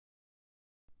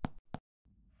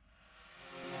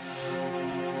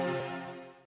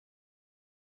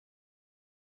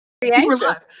Be We're anxious.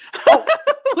 live. Oh,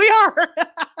 We are.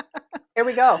 here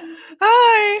we go.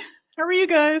 Hi. How are you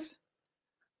guys?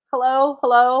 Hello,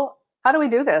 hello. How do we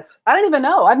do this? I don't even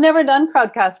know. I've never done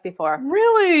Crowdcast before.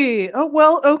 Really? Oh,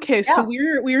 well, okay. So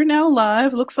Yeah. we're now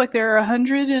live. Looks like there are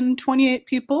 128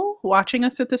 people watching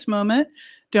us at this moment.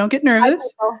 Don't get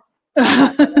nervous.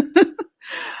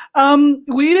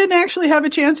 We didn't actually have a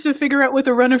chance to figure out what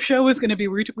the run of show was going to be.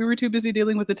 We were too busy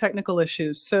dealing with the technical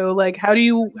issues. So, like, how do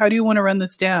you want to run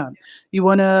this down? You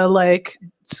want to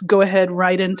go ahead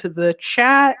right into the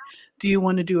chat? Do you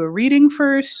want to do a reading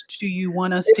first? Do you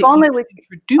want us to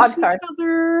introduce each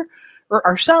other or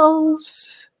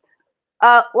ourselves?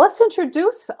 Let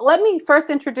me first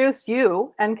introduce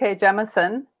you, N.K.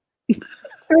 Jemisin,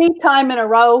 3-time in a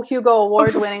row Hugo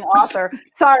Award-winning author.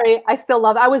 Sorry, I still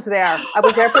love it. I was there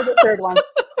for the third one.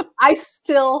 I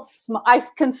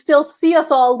can still see us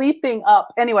all leaping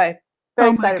up. Anyway,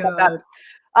 very excited about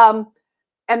that.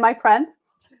 And my friend,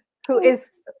 who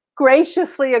is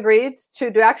graciously agreed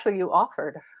to do. Actually, you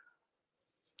offered.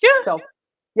 Yeah. So,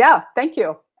 yeah, thank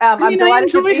you. I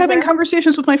enjoy having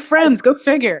conversations with my friends. Go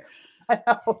figure. I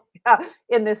know. Yeah,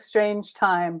 in this strange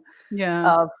time.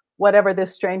 Yeah. Of whatever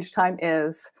this strange time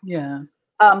is. Yeah.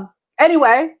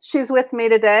 Anyway, she's with me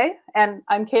today, and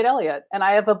I'm Kate Elliott, and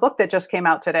I have a book that just came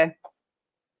out today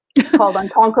called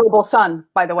Unconquerable Sun,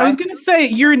 by the way. I was going to say,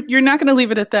 you're not going to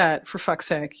leave it at that, for fuck's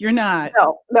sake. You're not.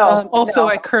 No. Also,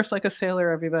 I curse like a sailor,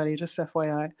 everybody, just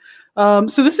FYI.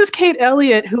 So this is Kate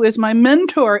Elliott, who is my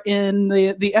mentor in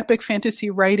the epic fantasy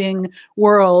writing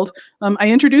world. I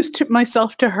introduced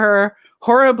myself to her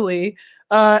horribly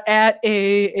at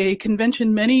a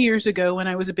convention many years ago when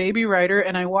I was a baby writer,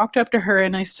 and I walked up to her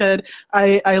and I said,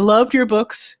 I loved your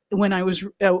books when I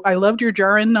loved your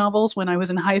Jarin novels when I was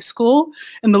in high school,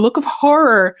 and the look of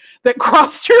horror that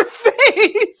crossed your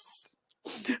face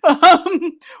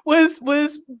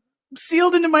was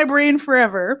sealed into my brain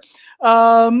forever.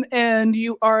 And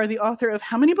you are the author of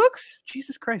how many books?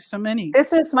 Jesus Christ, so many.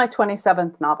 This is my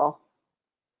 27th novel.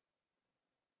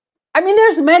 I mean,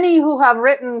 there's many who have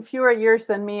written fewer years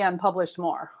than me and published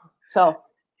more. So,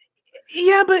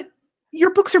 yeah, but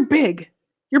your books are big.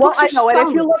 Your books are solid. And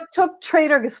if you took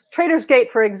Trader's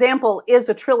Gate, for example, is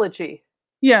a trilogy.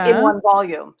 Yeah. In one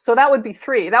volume. So that would be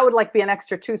 3. That would be an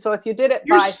extra 2. So if you did it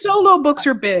your solo books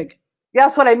are big. Yeah,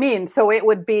 that's what I mean. So it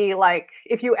would be like,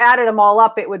 if you added them all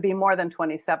up, it would be more than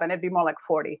 27. It'd be more like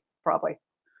 40, probably.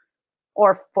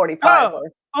 Or 45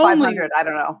 or 500, I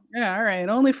don't know. Yeah, all right.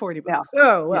 Only 40 books. Yeah.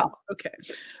 Oh, well, yeah. Okay.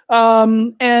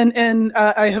 And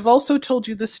I have also told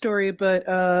you this story, but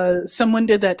someone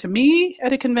did that to me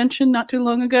at a convention not too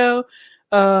long ago.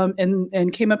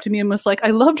 And came up to me and was like, I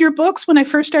loved your books when I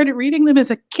first started reading them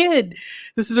as a kid.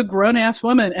 This is a grown-ass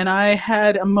woman. And I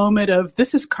had a moment of,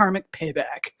 this is karmic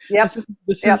payback. Yep.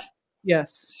 This is,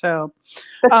 yes. So.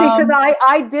 But see, because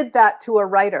I did that to a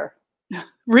writer.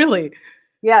 Really?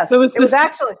 Yes. So it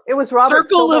was Robert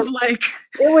Silverberg.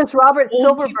 Embarrassment. It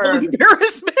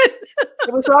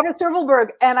was Robert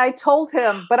Silverberg. And I told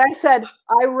him, but I said,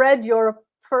 I read your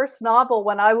first novel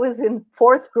when I was in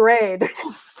 4th grade.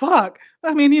 Oh, fuck.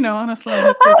 I mean, honestly, in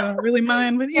this case, I don't really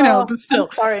mind, but but still.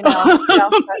 I'm sorry,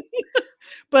 no.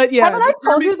 But yeah. Haven't I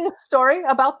told you this story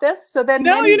about this? So then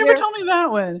no, you never told me that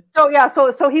one. So yeah,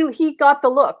 so he got the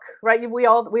look, right? We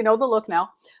know the look now.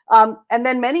 And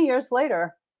then many years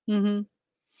later,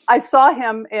 I saw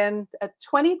him in a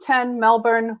 2010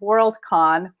 Melbourne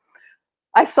Worldcon.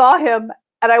 I saw him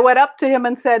and I went up to him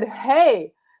and said,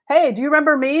 Hey, do you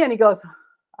remember me? And he goes,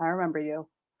 I remember you.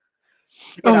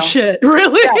 Shit.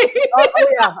 Really?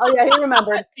 Yeah. Oh yeah. He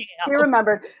remembered. He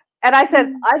remembered. And I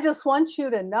said, I just want you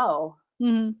to know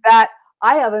that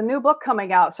I have a new book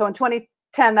coming out. So in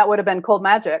 2010, that would have been Cold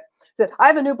Magic. That I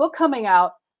have a new book coming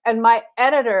out, and my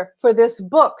editor for this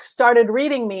book started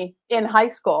reading me in high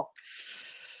school.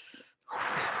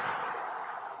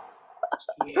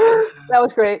 Yeah. That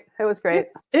was great. It was great.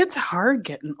 It's hard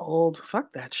getting old.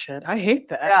 Fuck that shit. I hate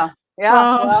that. Yeah.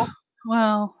 Yeah.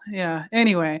 Well, yeah.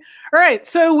 Anyway, all right.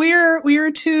 So we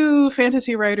are 2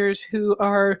 fantasy writers who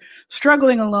are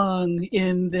struggling along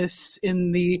in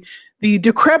the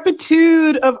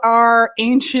decrepitude of our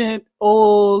ancient,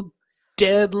 old,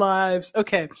 dead lives.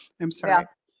 Okay, I'm sorry.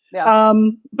 Yeah.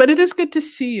 But it is good to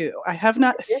see you. I have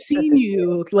not seen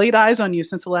you, laid eyes on you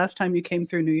since the last time you came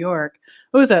through New York.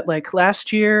 What was that, like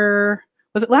last year?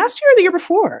 Was it last year or the year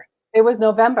before? It was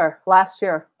November last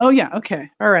year. Oh yeah, okay.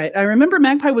 All right. I remember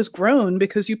Magpie was grown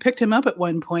because you picked him up at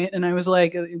one point and I was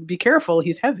like, be careful,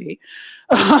 he's heavy.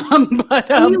 But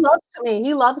he loves me.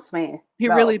 He loves me. He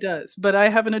really does. But I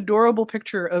have an adorable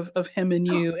picture of him and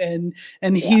you,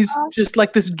 and he's just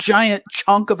like this giant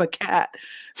chunk of a cat.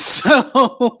 So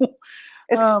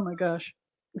oh my gosh.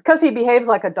 It's because he behaves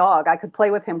like a dog. I could play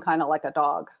with him kind of like a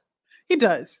dog. He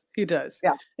does. He does.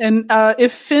 Yeah. And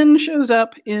if Finn shows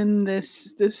up in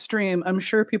this stream, I'm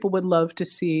sure people would love to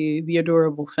see the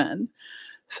adorable Finn.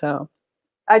 So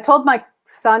I told my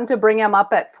son to bring him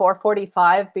up at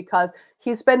 4:45 because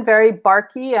he's been very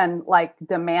barky and like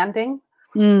demanding.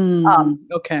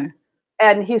 Okay.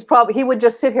 And he would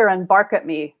just sit here and bark at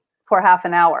me for half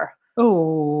an hour.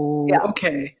 Oh, yeah.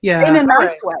 Okay. Yeah. In a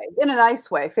nice way. In a nice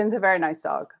way. Finn's a very nice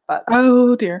dog. But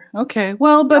oh dear. Okay.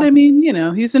 Well, but I mean, you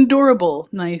know, he's adorable,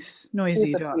 nice,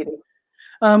 noisy dog.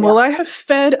 Well, I have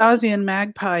fed Ozzy and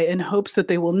Magpie in hopes that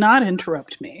they will not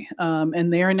interrupt me.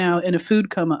 And they are now in a food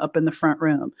coma up in the front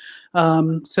room.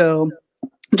 So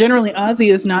generally,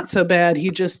 Ozzy is not so bad. He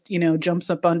just, you know, jumps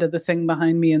up onto the thing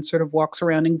behind me and sort of walks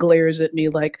around and glares at me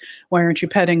like, why aren't you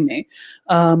petting me?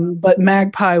 But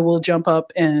Magpie will jump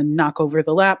up and knock over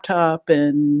the laptop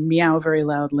and meow very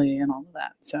loudly and all of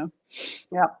that. So,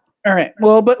 yeah. All right.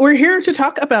 Well, but we're here to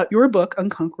talk about your book,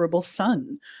 Unconquerable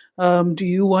Sun. Do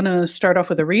you want to start off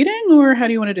with a reading, or how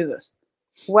do you want to do this?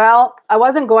 Well, I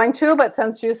wasn't going to, but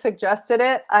since you suggested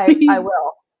it, I will.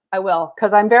 I will,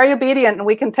 because I'm very obedient, and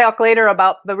we can talk later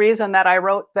about the reason that I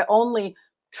wrote the only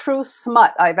true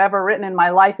smut I've ever written in my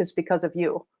life is because of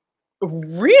you.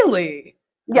 Really?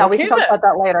 Yeah, okay, we can talk about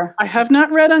that later. I have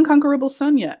not read Unconquerable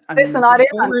Sun yet. This is not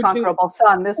Unconquerable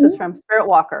Sun. This is from Spirit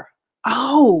Walker.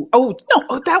 Oh,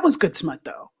 no, that was good smut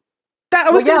though. That I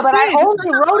was going to say. I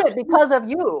only wrote it because of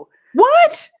you.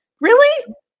 What?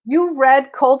 Really? You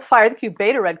read Cold Fire. I think you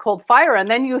beta read Cold Fire, and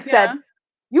then you said,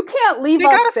 you can't leave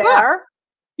us there. Fuck.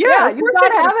 Yeah, you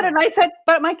gotta have it. And I said,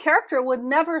 but my character would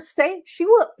never say, she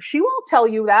won't tell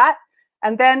you that.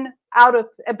 And then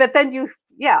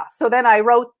so then I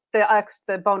wrote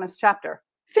the bonus chapter.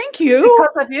 Thank you.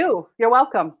 Because of you. You're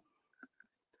welcome.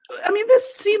 I mean,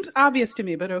 this seems obvious to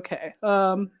me, but okay.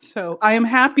 So I am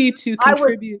happy to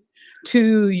contribute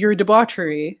to your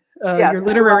debauchery, your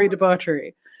literary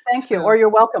debauchery. Thank you. Or you're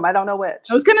welcome. I don't know which.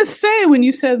 I was going to say, when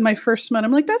you said my first smut,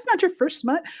 I'm like, that's not your first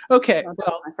smut. Okay. No,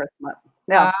 well, my first smut.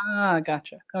 Yeah.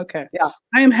 Gotcha. Okay. Yeah.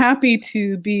 I am happy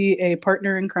to be a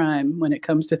partner in crime when it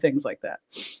comes to things like that.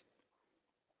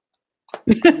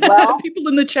 Well, people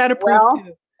in the chat approve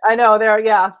too. I know they're.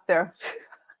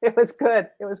 It was good.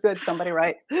 It was good. Somebody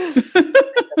writes.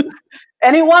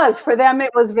 And it was, for them,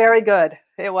 it was very good.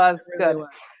 It was good.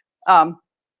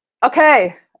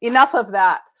 Okay. Enough of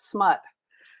that smut.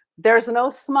 There's no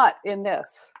smut in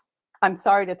this. I'm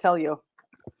sorry to tell you.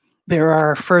 There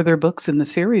are further books in the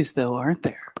series, though, aren't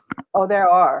there? Oh, there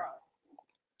are.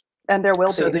 And there will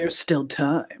be. So there's still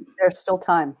time. There's still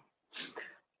time.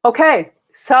 Okay.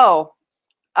 So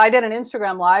I did an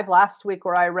Instagram Live last week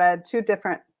where I read two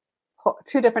different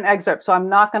excerpts. So I'm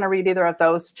not going to read either of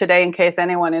those today in case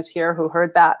anyone is here who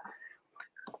heard that.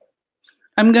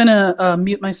 I'm going to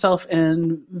mute myself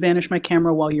and vanish my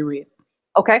camera while you read.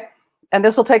 Okay. And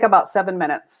this will take about 7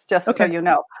 minutes, just so you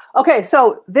know. Okay,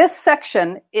 so this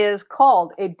section is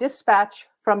called A Dispatch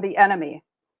from the Enemy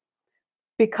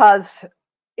because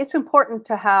it's important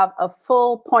to have a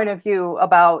full point of view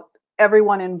about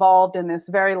everyone involved in this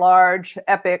very large,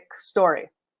 epic story.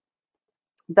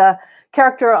 The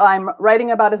character I'm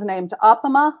writing about is named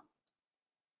Apama.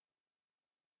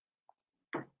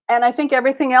 And I think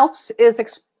everything else is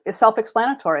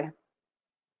self-explanatory.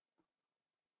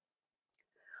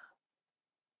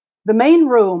 The main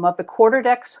room of the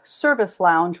quarterdeck's service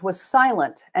lounge was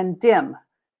silent and dim,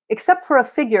 except for a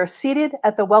figure seated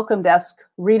at the welcome desk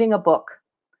reading a book.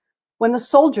 When the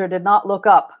soldier did not look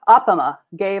up, Apama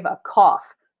gave a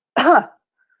cough. The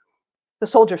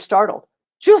soldier startled.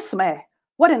 Jusme,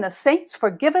 what in the saints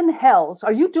forgiven hells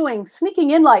are you doing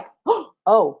sneaking in like,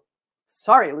 oh,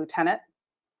 sorry, Lieutenant.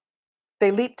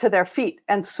 They leaped to their feet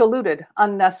and saluted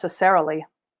unnecessarily.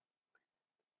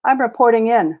 I'm reporting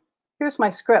in. Here's my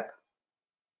script.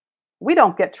 We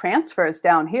don't get transfers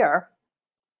down here.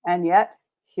 And yet,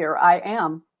 here I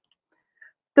am.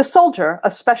 The soldier,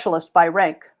 a specialist by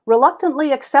rank,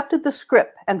 reluctantly accepted the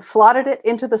script and slotted it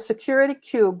into the security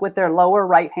cube with their lower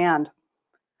right hand.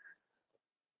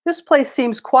 This place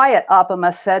seems quiet,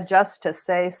 Apama said, just to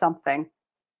say something.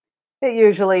 It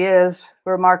usually is,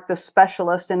 remarked the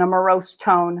specialist in a morose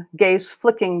tone, gaze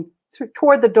flicking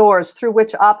toward the doors through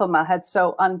which Apama had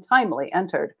so untimely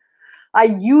entered. I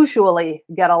usually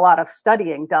get a lot of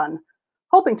studying done.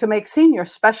 hoping to make senior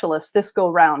specialist this go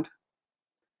round.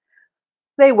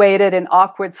 They waited in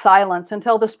awkward silence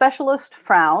until the specialist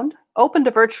frowned, opened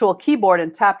a virtual keyboard,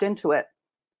 and tapped into it.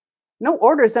 No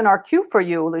orders in our queue for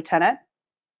you, Lieutenant.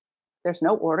 There's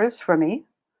no orders for me.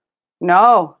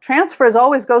 No, transfers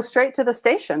always go straight to the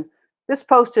station. This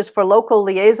post is for local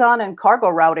liaison and cargo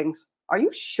routings. Are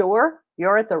you sure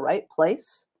you're at the right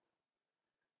place?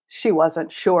 She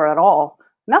wasn't sure at all.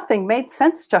 Nothing made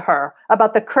sense to her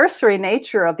about the cursory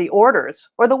nature of the orders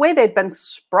or the way they'd been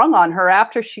sprung on her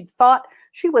after she'd thought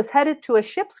she was headed to a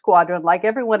ship squadron like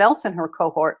everyone else in her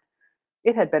cohort.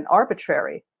 It had been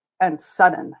arbitrary and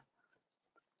sudden.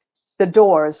 The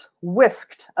doors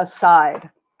whisked aside.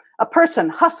 A person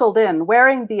hustled in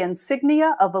wearing the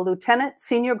insignia of a lieutenant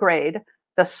senior grade,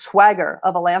 the swagger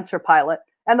of a Lancer pilot,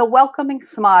 and the welcoming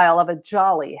smile of a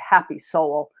jolly, happy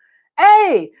soul.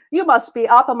 Hey, you must be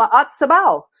Apama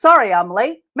Atsabao. Sorry I'm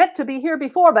late. Meant to be here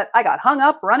before, but I got hung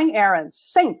up running errands.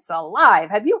 Saints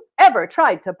alive, have you ever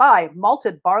tried to buy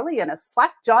malted barley in a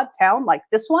slack-jawed town like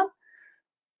this one?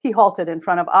 He halted in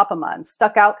front of Apama and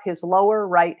stuck out his lower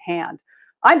right hand.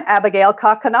 I'm Abigail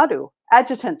Kakanadu,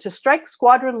 adjutant to Strike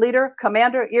Squadron Leader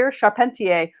Commander Ir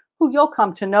Charpentier, who you'll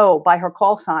come to know by her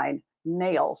call sign,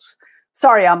 Nails.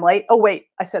 Sorry I'm late. Oh, wait,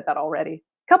 I said that already.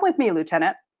 Come with me,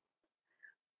 Lieutenant.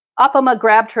 Apama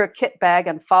grabbed her kit bag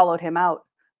and followed him out.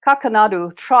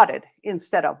 Kakanadu trotted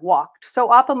instead of walked, so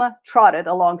Apama trotted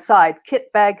alongside,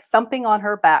 kit bag thumping on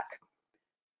her back.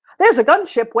 There's a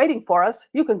gunship waiting for us.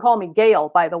 You can call me Gale,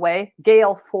 by the way.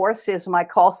 Gale Force is my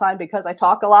call sign because I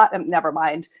talk a lot, and never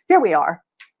mind. Here we are.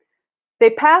 They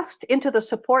passed into the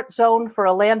support zone for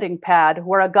a landing pad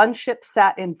where a gunship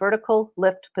sat in vertical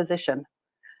lift position.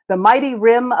 The mighty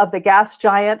rim of the gas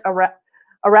giant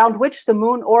around which the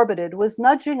moon orbited was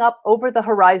nudging up over the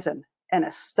horizon, an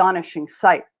astonishing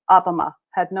sight Apama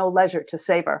had no leisure to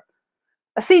savor.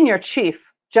 A senior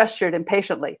chief gestured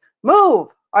impatiently. Move!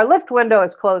 Our lift window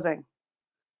is closing.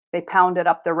 They pounded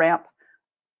up the ramp.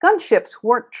 Gunships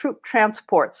weren't troop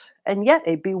transports, and yet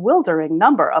a bewildering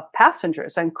number of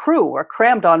passengers and crew were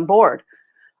crammed on board.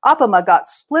 Apama got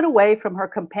split away from her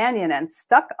companion and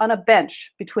stuck on a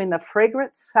bench between the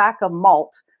fragrant sack of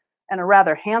malt and a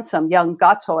rather handsome young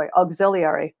Gatoi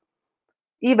auxiliary.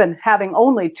 Even having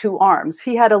only 2 arms,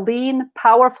 he had a lean,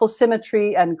 powerful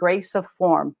symmetry and grace of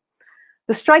form.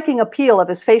 The striking appeal of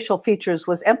his facial features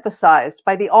was emphasized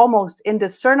by the almost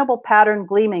indiscernible pattern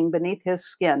gleaming beneath his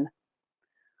skin.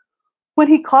 When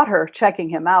he caught her checking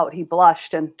him out, he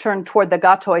blushed and turned toward the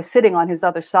Gatoi sitting on his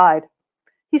other side.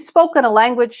 He spoke in a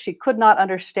language she could not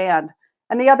understand,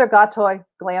 and the other Gatoi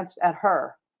glanced at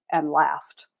her and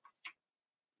laughed.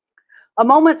 A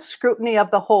moment's scrutiny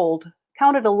of the hold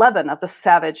counted 11 of the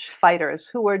savage fighters,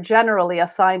 who were generally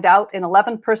assigned out in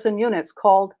 11-person units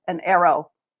called an arrow.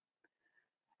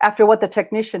 After what the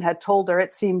technician had told her,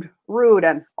 it seemed rude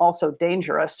and also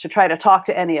dangerous to try to talk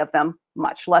to any of them,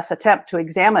 much less attempt to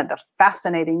examine the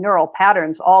fascinating neural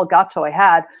patterns all Gatoi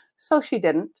had, so she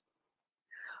didn't.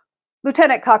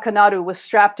 Lieutenant Kakanadu was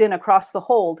strapped in across the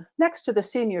hold, next to the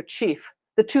senior chief,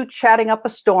 the two chatting up a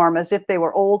storm as if they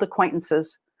were old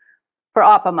acquaintances. For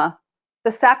Apama,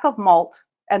 the sack of malt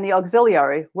and the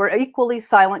auxiliary were equally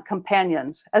silent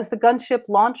companions as the gunship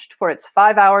launched for its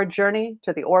 5-hour journey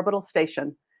to the orbital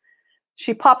station.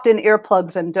 She popped in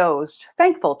earplugs and dozed,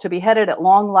 thankful to be headed at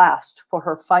long last for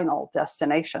her final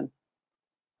destination.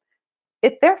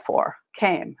 It therefore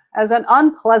came as an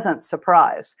unpleasant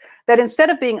surprise that instead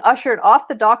of being ushered off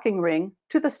the docking ring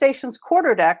to the station's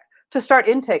quarterdeck to start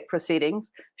intake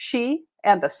proceedings, she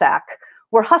and the sack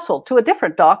were hustled to a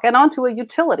different dock and onto a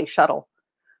utility shuttle.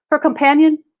 Her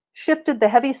companion shifted the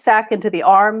heavy sack into the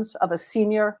arms of a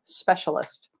senior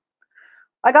specialist.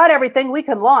 I got everything we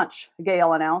can launch,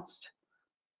 Gale announced.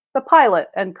 The pilot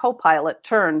and co-pilot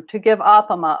turned to give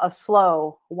Apama a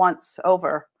slow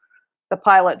once-over. The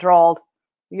pilot drawled,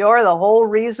 You're the whole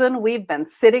reason we've been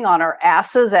sitting on our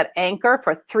asses at anchor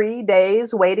for 3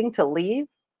 days waiting to leave?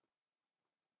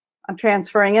 I'm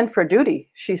transferring in for duty,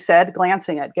 she said,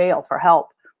 glancing at Gale for help.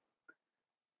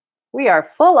 We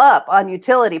are full up on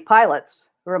utility pilots,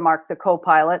 remarked the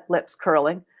co-pilot, lips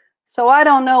curling. So I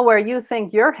don't know where you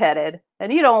think you're headed,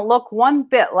 and you don't look one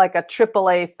bit like a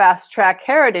AAA fast-track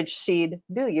heritage seed,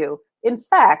 do you? In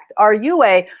fact, are you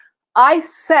a... I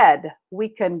said we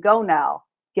can go now,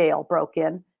 Gale broke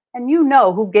in, and you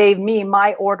know who gave me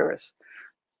my orders.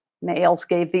 Nails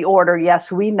gave the order,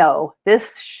 yes, we know.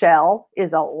 This shell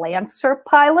is a Lancer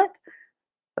pilot?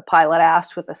 The pilot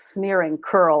asked with a sneering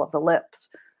curl of the lips.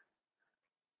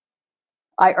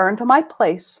 I earned my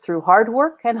place through hard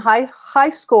work and high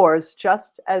scores,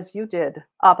 just as you did,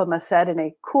 Apama said in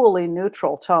a coolly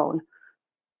neutral tone.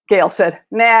 Gale said,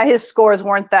 nah, his scores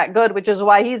weren't that good, which is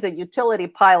why he's a utility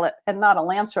pilot and not a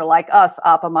lancer like us,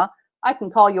 Optima. I can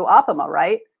call you Optima,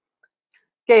 right?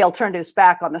 Gale turned his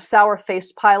back on the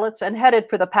sour-faced pilots and headed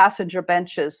for the passenger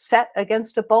benches set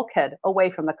against a bulkhead away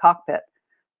from the cockpit.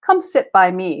 Come sit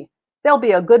by me. There'll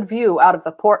be a good view out of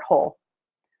the porthole.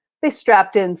 They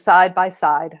strapped in side by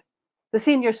side. The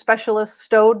senior specialist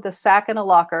stowed the sack in a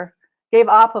locker, gave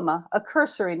Optima a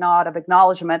cursory nod of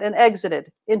acknowledgement, and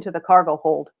exited into the cargo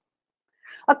hold.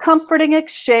 A comforting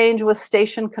exchange with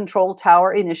station control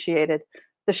tower initiated.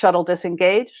 The shuttle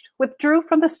disengaged, withdrew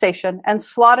from the station, and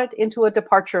slotted into a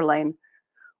departure lane.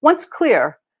 Once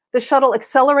clear, the shuttle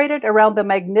accelerated around the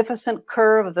magnificent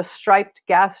curve of the striped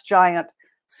gas giant,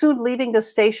 soon leaving the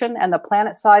station and the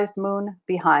planet-sized moon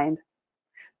behind.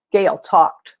 Gale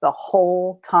talked the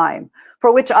whole time,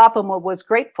 for which Optima was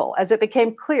grateful as it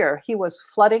became clear he was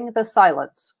flooding the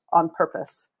silence on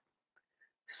purpose.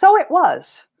 So it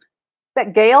was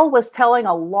that Gale was telling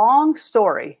a long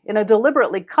story in a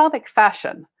deliberately comic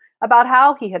fashion about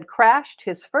how he had crashed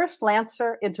his first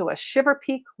Lancer into a Shiver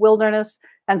Peak wilderness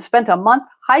and spent a month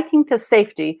hiking to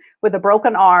safety with a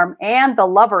broken arm and the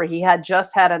lover he had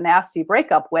just had a nasty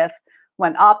breakup with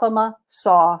when Optima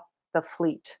saw the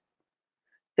fleet.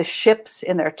 The ships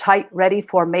in their tight, ready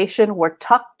formation were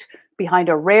tucked behind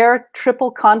a rare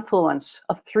triple confluence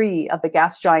of 3 of the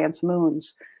gas giant's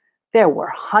moons. There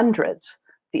were hundreds.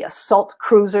 The assault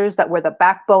cruisers that were the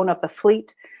backbone of the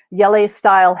fleet,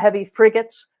 Yele-style heavy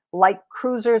frigates, light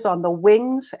cruisers on the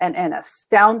wings, and an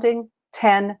astounding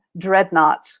 10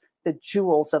 dreadnoughts, the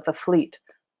jewels of the fleet.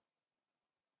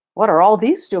 What are all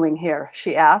these doing here?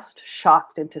 She asked,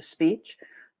 shocked into speech.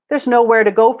 There's nowhere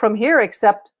to go from here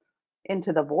except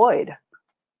into the void.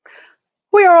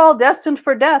 We are all destined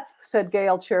for death, said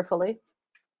Gale cheerfully.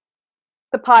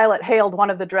 The pilot hailed one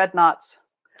of the dreadnoughts.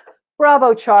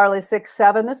 Bravo, Charlie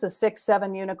 6-7. This is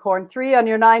 6-7 Unicorn 3 on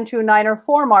your 929er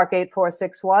 4 Mark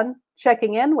 8461.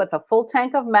 Checking in with a full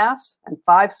tank of mass and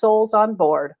 5 souls on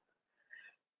board.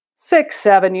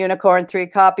 6-7 Unicorn 3,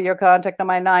 copy your contact on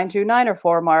my 929er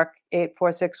 4 Mark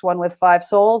 8461 with 5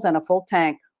 souls and a full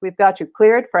tank. We've got you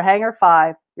cleared for Hangar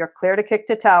 5. You're clear to kick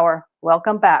to tower.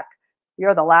 Welcome back.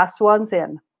 You're the last ones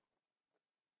in.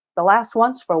 The last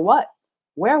ones for what?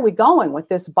 Where are we going with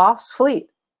this boss fleet?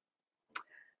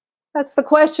 That's the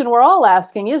question we're all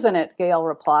asking, isn't it? Gale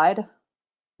replied.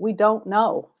 We don't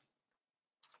know.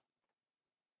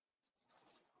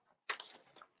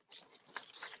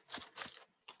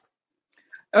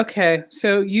 Okay,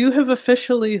 so you have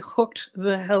officially hooked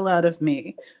the hell out of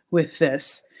me with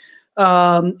this.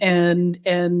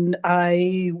 And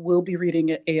I will be reading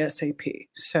it ASAP.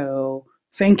 So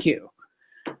thank you.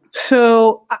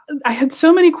 So I had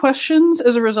so many questions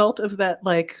as a result of that,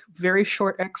 like, very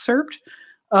short excerpt.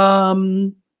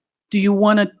 Do you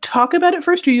want to talk about it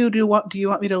first, or do you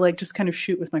want me to, like, just kind of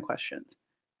shoot with my questions?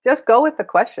 Just go with the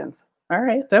questions. All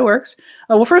right, that works.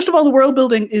 Well, first of all, the world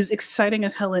building is exciting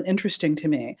as hell and interesting to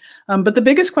me. But the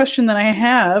biggest question that I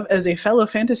have as a fellow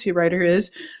fantasy writer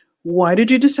is, why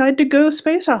did you decide to go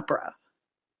space opera?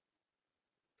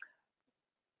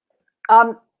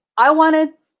 I wanted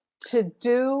to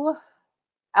do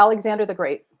Alexander the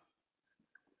Great.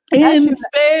 In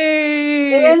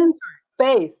space! In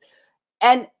space.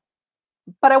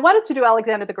 But I wanted to do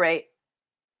Alexander the Great.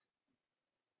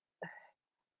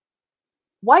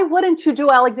 Why wouldn't you do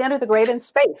Alexander the Great in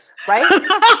space, right?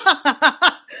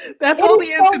 That's all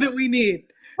the answer that we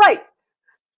need. Right.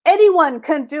 Anyone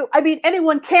can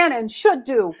and should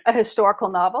do a historical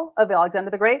novel of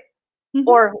Alexander the Great,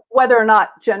 or whether or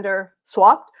not gender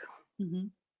swapped,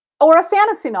 or a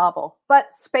fantasy novel.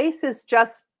 But space is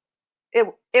just,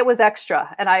 it was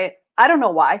extra. And I don't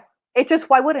know why.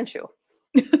 Why wouldn't you?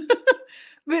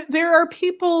 There are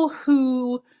people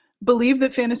who believe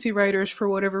that fantasy writers, for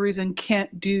whatever reason,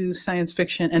 can't do science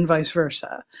fiction and vice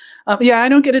versa. Yeah, I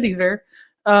don't get it either.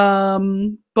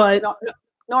 But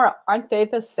Nora, aren't they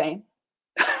the same?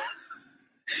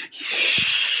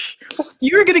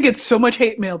 You're going to get so much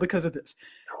hate mail because of this.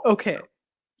 Okay.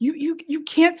 You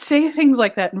can't say things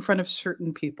like that in front of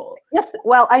certain people. Yes,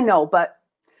 well, I know, but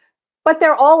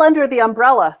they're all under the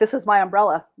umbrella. This is my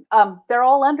umbrella. They're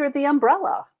all under the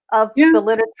umbrella of the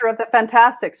literature of the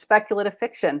fantastic, speculative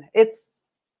fiction.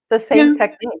 It's the same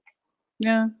technique.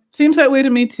 Yeah. Seems that way to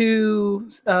me too.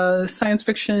 Science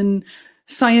fiction,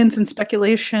 science and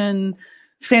speculation,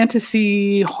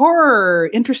 fantasy, horror,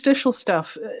 interstitial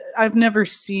stuff. I've never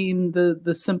seen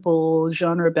the simple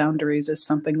genre boundaries as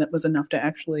something that was enough to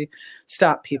actually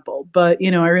stop people. But,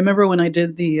 you know, I remember when I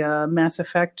did the Mass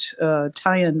Effect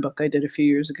tie-in book I did a few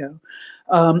years ago,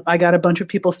 I got a bunch of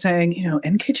people saying, you know,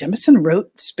 N.K. Jemisin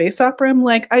wrote space opera. I'm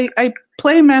like, I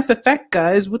play Mass Effect,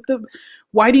 guys.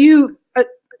 Why do you,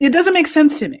 it doesn't make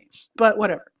sense to me, but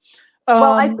whatever.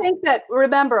 Well, I think that,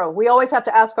 remember, we always have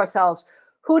to ask ourselves,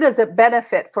 who does it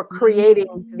benefit for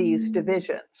creating these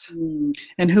divisions?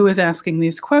 And who is asking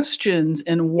these questions,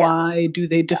 and why do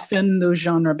they defend those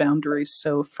genre boundaries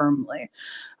so firmly?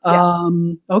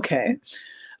 Okay.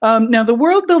 Now, the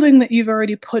world building that you've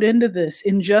already put into this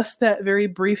in just that very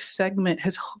brief segment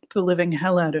has hooked the living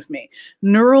hell out of me.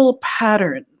 Neural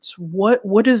patterns.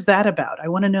 What is that about? I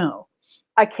want to know.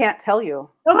 I can't tell you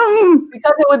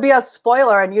because it would be a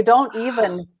spoiler, and you don't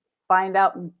even find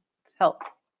out until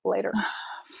later.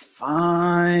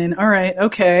 Fine. All right.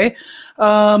 Okay.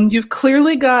 You've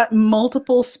clearly got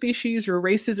multiple species or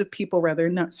races of people, rather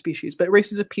not species, but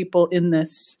races of people in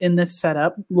this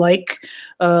setup, like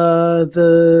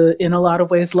in a lot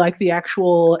of ways, like the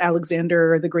actual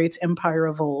Alexander the Great's empire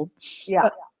of old. Yeah.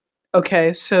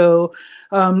 Okay. So,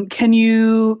 can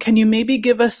you maybe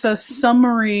give us a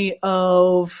summary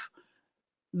of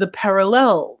the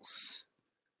parallels,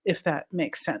 if that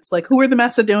makes sense? Like, who are the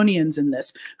Macedonians in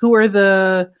this? Who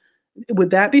are would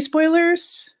that be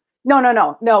spoilers?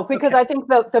 No, because I think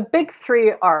the big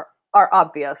three are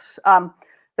obvious.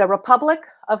 The Republic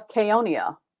of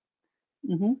Chaonia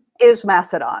is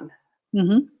Macedon.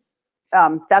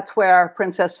 That's where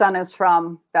Princess Sun is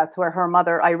from. That's where her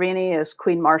mother Irene is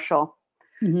queen-marshal.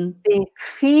 The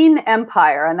Phene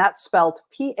Empire, and that's spelled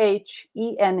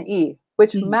Phene,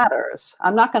 which matters.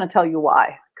 I'm not going to tell you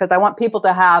why, because I want people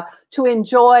to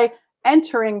enjoy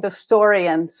entering the story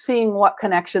and seeing what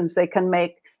connections they can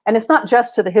make. And it's not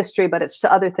just to the history, but it's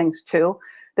to other things too.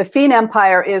 The Phene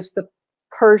Empire is the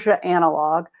Persia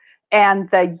analog, and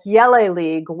the Yele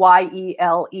League,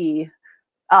 Y-E-L-E,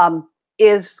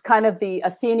 is kind of the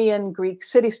Athenian Greek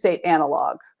city-state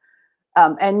analog.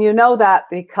 And you know that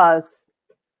because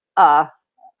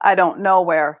I don't know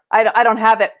where, I don't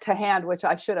have it to hand, which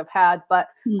I should have had, but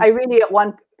Irene at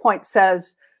one point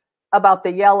says about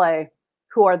the Yele,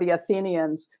 who are the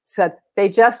Athenians, said they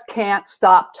just can't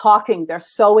stop talking. They're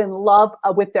so in love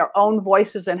with their own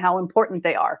voices and how important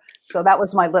they are. So that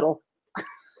was my little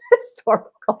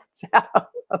historical jab.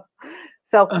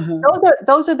 So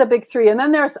those are the big three. And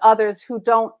then there's others who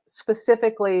don't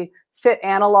specifically fit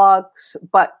analogs,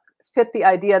 but fit the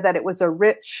idea that it was a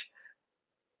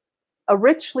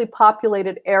richly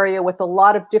populated area with a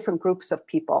lot of different groups of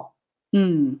people.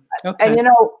 And you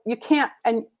know, you can't,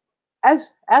 and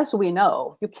as we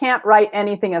know, you can't write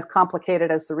anything as complicated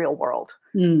as the real world.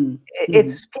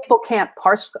 It's people can't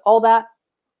parse all that.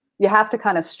 You have to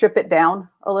kind of strip it down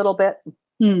a little bit.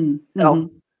 So,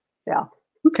 yeah.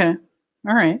 Okay.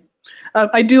 All right.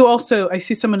 I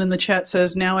see someone in the chat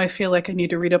says, now I feel like I need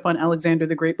to read up on Alexander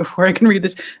the Great before I can read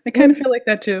this. I kind of feel like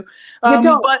that too. You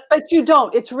don't, but you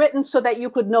don't. It's written so that you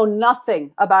could know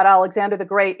nothing about Alexander the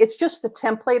Great. It's just the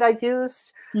template I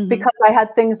used because I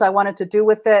had things I wanted to do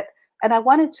with it. And I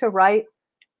wanted to write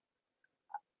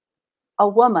a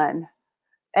woman,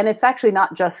 and it's actually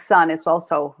not just Sun, it's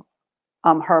also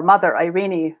her mother,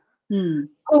 Irene,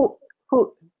 who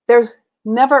there's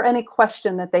never any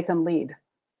question that they can lead.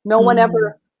 No one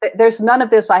ever, there's none of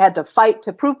this I had to fight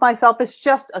to prove myself. It's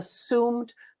just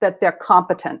assumed that they're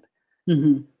competent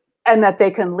and that they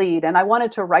can lead. And I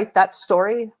wanted to write that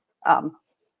story.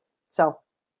 So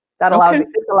that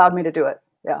allowed me to do it.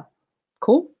 Yeah.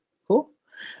 Cool.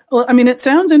 Well, I mean, it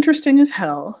sounds interesting as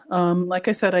hell. Like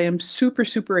I said, I am super,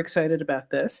 super excited about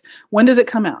this. When does it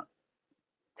come out?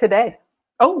 Today.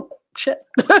 Oh, shit.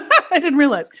 I didn't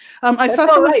realize. I saw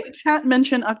someone in the chat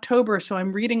mention October, so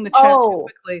I'm reading the chat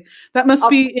quickly. That must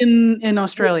be in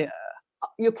Australia.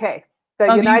 UK.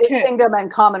 The United Kingdom and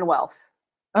Commonwealth.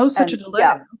 Oh, such a delay.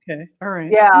 Yeah. Okay. All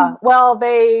right. Yeah. Well,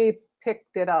 they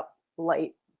picked it up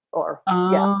late. Okay.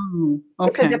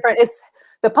 It's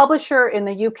the publisher in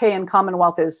the UK and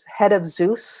Commonwealth is Head of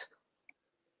Zeus.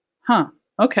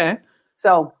 Okay.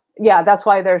 So yeah, that's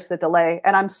why there's the delay.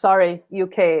 And I'm sorry,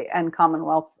 UK and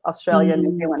Commonwealth, Australia,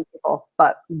 New Zealand people,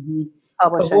 but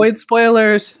publishing. Avoid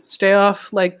spoilers. Stay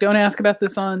off. Like, don't ask about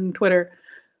this on Twitter.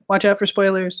 Watch out for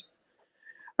spoilers.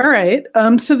 All right.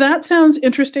 So that sounds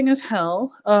interesting as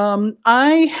hell.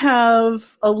 I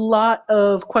have a lot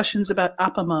of questions about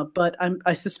Apama, but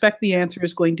I suspect the answer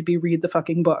is going to be read the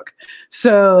fucking book.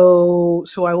 So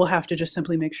I will have to just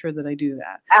simply make sure that I do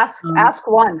that. Ask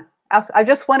one. ask. I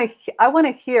want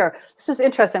to hear. This is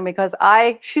interesting because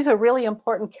she's a really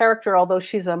important character, although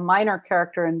she's a minor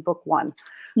character in book 1.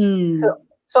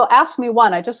 So ask me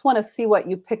one. I just want to see what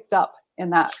you picked up in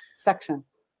that section.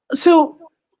 So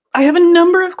I have a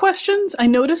number of questions. I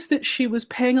noticed that she was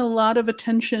paying a lot of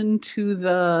attention to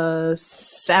the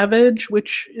savage,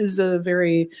 which is a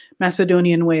very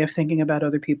Macedonian way of thinking about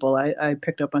other people. I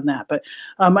picked up on that, but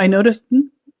I noticed.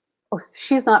 Oh,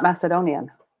 she's not Macedonian.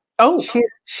 Oh,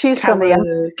 she's from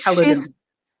the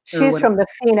she's from the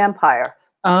Fene Empire.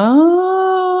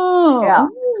 Oh, yeah.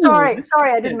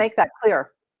 Sorry, I didn't make that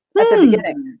clear at the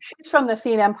beginning. She's from the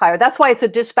Fene Empire. That's why it's a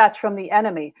dispatch from the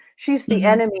enemy. She's the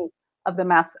enemy of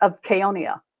of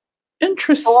Chaonia.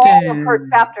 Interesting. So all of her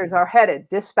chapters are headed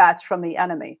dispatch from the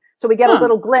enemy. So we get a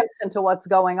little glimpse into what's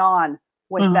going on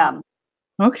with them.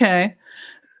 Okay.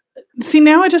 See,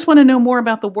 now I just want to know more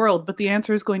about the world, but the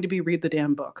answer is going to be read the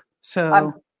damn book. So,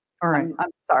 all right. I'm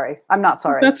sorry. I'm not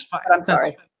sorry. That's fine. I'm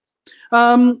sorry.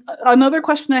 Another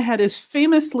question I had is,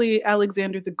 famously,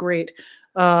 Alexander the Great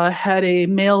had a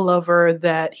male lover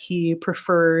that he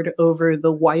preferred over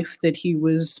the wife that he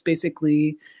was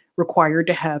basically required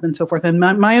to have, and so forth. And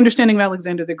my understanding of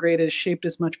Alexander the Great is shaped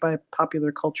as much by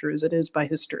popular culture as it is by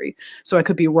history. So I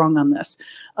could be wrong on this.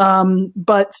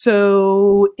 But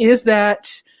so is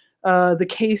that the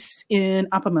case in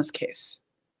Apama's case?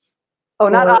 Oh,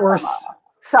 not Apama.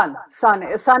 Sun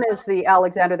is the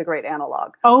Alexander the Great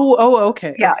analog. Oh,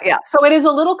 okay. Yeah, yeah. So it is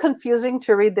a little confusing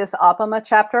to read this Apama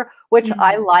chapter, which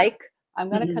I like. I'm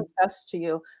going to confess to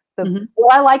you. Well,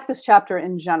 I like this chapter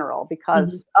in general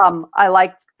because I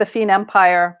like the Fene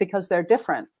Empire because they're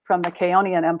different from the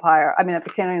Chaonian Empire. I mean, the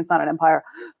Chaonian is not an empire.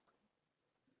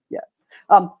 Yeah.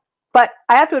 But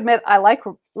I have to admit, I like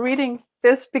reading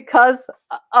this because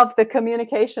of the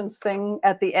communications thing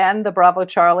at the end, the Bravo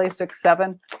Charlie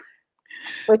 6-7.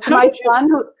 Which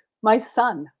my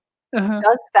son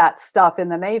does that stuff in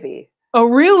the Navy. Oh,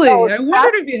 really? So I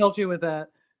wondered if he helped you with that.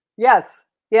 Yes.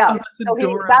 Yeah. Oh,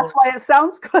 that's that's why it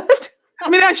sounds good. I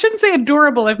mean, I shouldn't say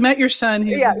adorable. I've met your son.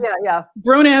 He's a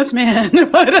grown-ass man.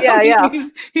 But,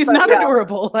 he's not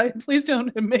adorable. Please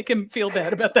don't make him feel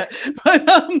bad about that.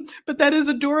 But that is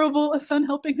adorable. A son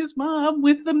helping his mom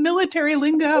with the military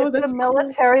lingo. That's the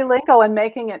military lingo and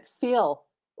making it feel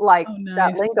like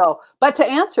that lingo. But to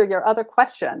answer your other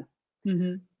question,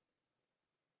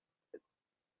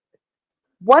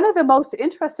 one of the most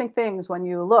interesting things when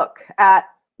you look at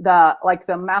the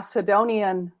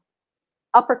Macedonian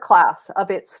upper class of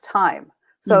its time.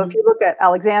 So if you look at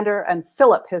Alexander and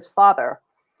Philip, his father,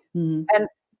 and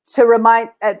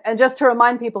just to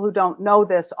remind people who don't know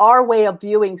this, our way of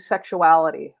viewing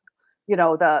sexuality, you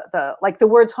know, the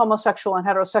words homosexual and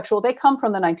heterosexual, they come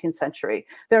from the 19th century.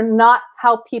 They're not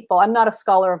how people, I'm not a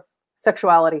scholar of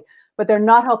sexuality, but they're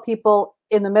not how people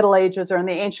in the Middle Ages or in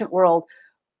the ancient world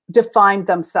defined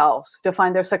themselves,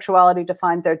 defined their sexuality,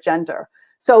 defined their gender.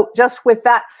 So just with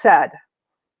that said,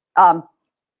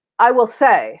 I will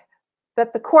say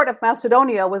that the court of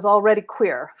Macedonia was already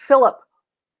queer.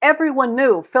 Everyone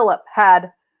knew Philip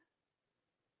had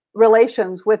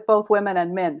relations with both women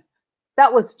and men.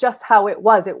 That was just how it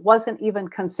was. It wasn't even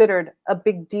considered a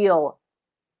big deal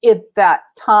at that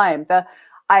time.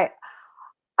 I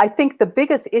think the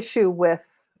biggest issue with,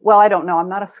 well, I don't know, I'm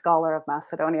not a scholar of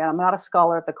Macedonia, I'm not a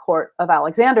scholar of the court of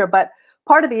Alexander, but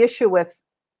part of the issue with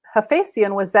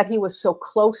Hephaestion was that he was so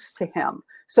close to him,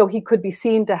 so he could be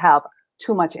seen to have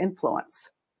too much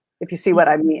influence, if you see what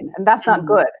I mean. And that's not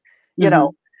good. You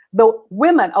know, the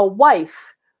women, a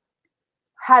wife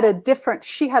had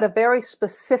she had a very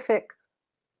specific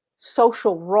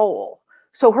social role.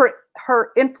 So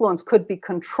her influence could be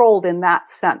controlled in that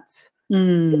sense,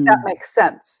 if that makes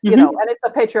sense, you know, and it's a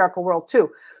patriarchal world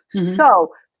too.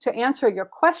 So to answer your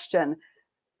question,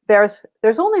 there's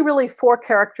only really 4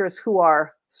 characters who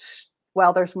are,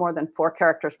 well, there's more than 4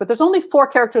 characters, but there's only 4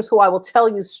 characters who I will tell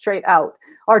you straight out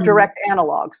are direct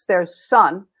analogs. There's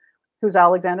Sun, who's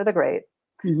Alexander the Great,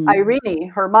 Irene,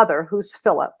 her mother, who's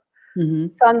Philip,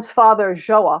 Sun's father,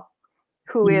 Joa,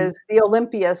 who is the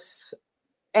Olympias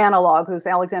analog, who's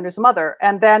Alexander's mother.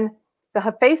 And then the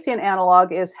Hephaestion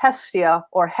analog is Hestia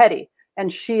or Hedi,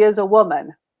 and she is a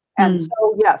woman. And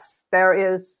so, yes, there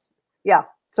is,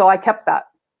 so I kept that.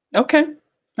 Okay.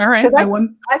 All right.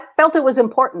 I felt it was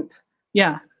important.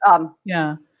 Yeah.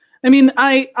 Yeah. I mean,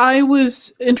 I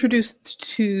was introduced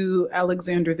to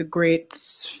Alexander the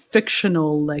Great's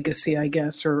fictional legacy, I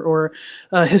guess, or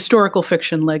historical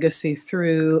fiction legacy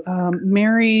through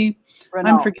Mary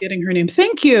I'm forgetting her name.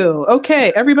 Thank you.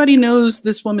 Okay, everybody knows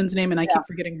this woman's name, and I keep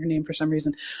forgetting her name for some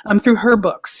reason. Through her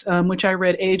books, which I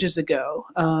read ages ago,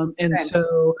 and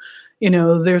so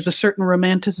there's a certain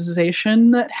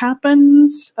romanticization that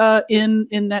happens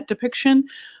in that depiction.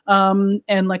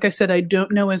 And like I said, I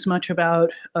don't know as much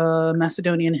about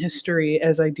Macedonian history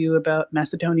as I do about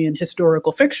Macedonian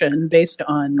historical fiction based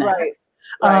on that. Right.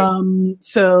 Right.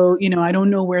 So, I don't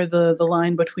know where the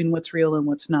line between what's real and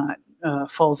what's not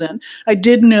falls in. I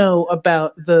did know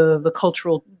about the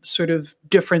cultural sort of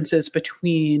differences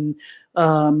between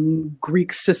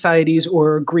Greek societies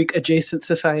or Greek adjacent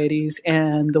societies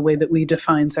and the way that we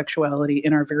define sexuality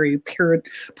in our very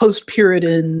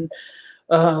post-Puritan,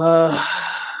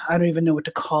 I don't even know what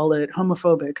to call it,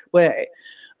 homophobic way.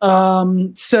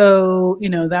 So,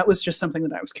 that was just something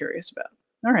that I was curious about.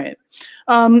 All right.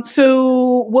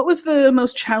 So what was the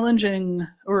most challenging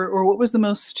or what was the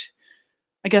most,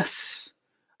 I guess,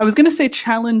 I was going to say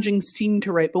challenging scene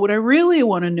to write, but what I really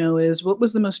want to know is what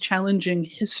was the most challenging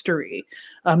history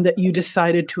that you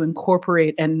decided to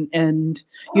incorporate? And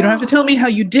you don't have to tell me how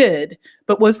you did,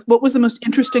 but what was the most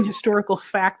interesting historical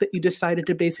fact that you decided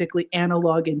to basically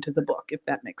analog into the book, if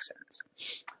that makes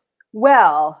sense?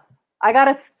 Well, I got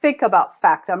to think about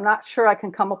fact. I'm not sure I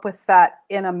can come up with that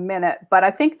in a minute, but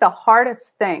I think the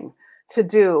hardest thing to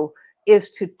do is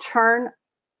to turn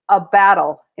a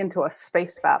battle into a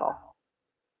space battle.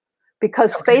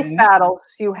 Because space battles,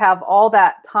 you have all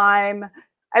that time.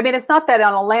 I mean, it's not that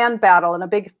on a land battle, in a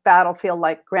big battlefield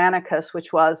like Granicus,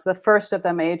 which was the first of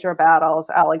the major battles,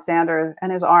 Alexander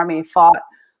and his army fought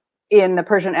in the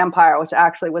Persian Empire, which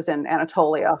actually was in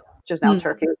Anatolia, which is now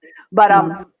Turkey. But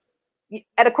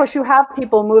and of course, you have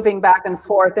people moving back and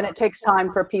forth, and it takes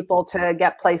time for people to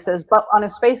get places. But on a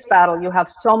space battle, you have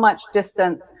so much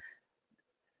distance,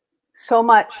 so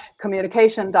much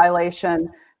communication dilation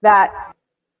that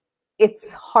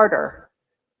it's harder.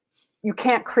 You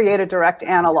can't create a direct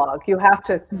analog. You have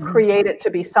to create it to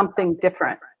be something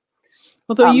different.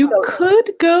 Although you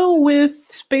could go with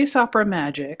space opera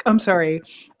magic. I'm sorry.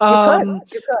 You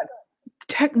could.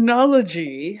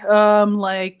 Technology,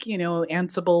 like,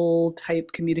 Ansible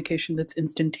type communication that's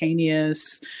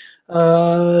instantaneous,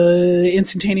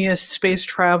 instantaneous space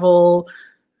travel.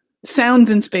 Sounds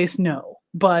in space, no.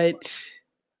 But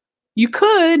you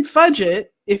could fudge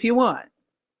it if you want.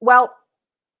 Well,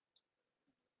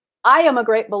 I am a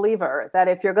great believer that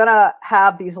if you're going to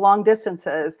have these long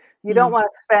distances, you don't want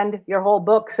to spend your whole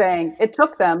book saying it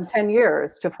took them 10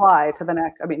 years to fly to the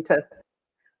next,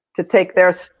 to take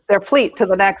their fleet to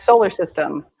the next solar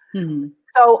system.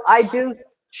 So I do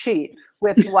cheat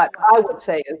with what I would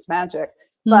say is magic,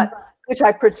 but which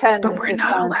I pretend. But we're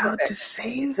not allowed to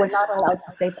say that. We're not allowed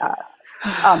to say that.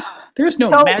 There's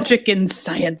no magic in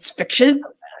science fiction.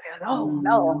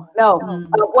 No.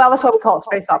 Well, that's what we call it,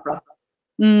 space opera.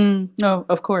 No,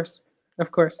 of course.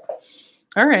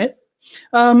 All right.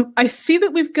 I see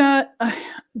that we've got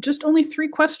just only 3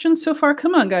 questions so far.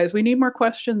 Come on, guys. We need more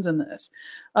questions in this.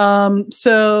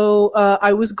 So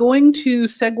I was going to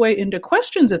segue into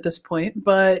questions at this point,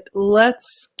 but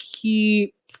let's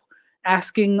keep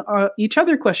asking each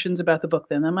other questions about the book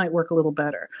then. That might work a little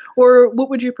better. Or what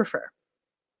would you prefer?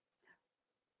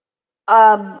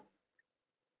 I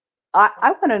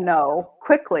want to know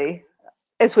quickly,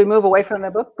 as we move away from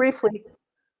the book briefly,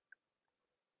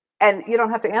 and you don't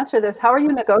have to answer this, how are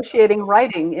you negotiating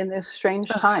writing in this strange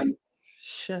time?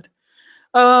 Shit.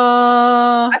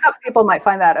 I thought people might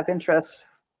find that of interest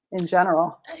in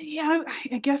general. Yeah,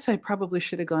 I guess I probably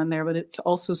should have gone there, but it's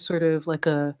also sort of like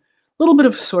a little bit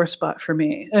of a sore spot for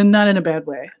me, and not in a bad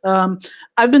way.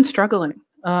 I've been struggling.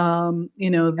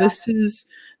 This is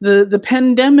the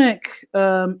pandemic,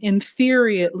 in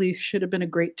theory at least, should have been a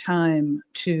great time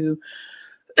to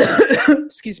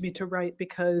excuse me, to write,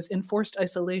 because enforced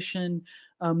isolation,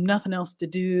 nothing else to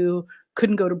do,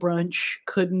 couldn't go to brunch,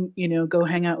 couldn't, go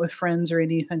hang out with friends or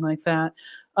anything like that.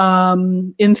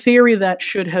 In theory, that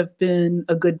should have been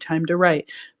a good time to write.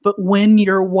 But when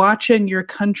you're watching your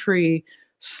country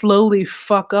slowly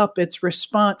fuck up its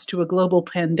response to a global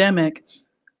pandemic,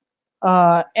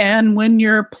 and when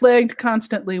you're plagued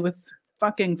constantly with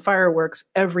fucking fireworks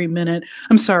every minute.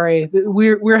 I'm sorry,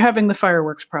 we're having the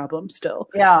fireworks problem still.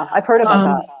 Yeah, I've heard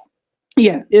about that.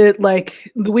 Yeah,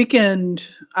 the weekend,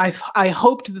 I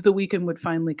hoped that the weekend would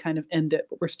finally kind of end it,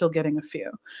 but we're still getting a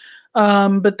few.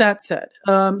 But that said,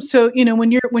 so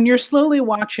when you're slowly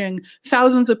watching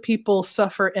thousands of people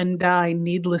suffer and die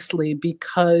needlessly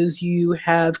because you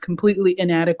have completely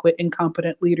inadequate,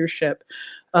 incompetent leadership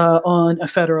on a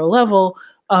federal level,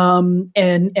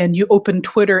 and you open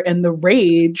Twitter and the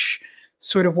rage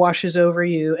sort of washes over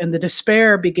you and the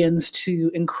despair begins to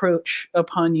encroach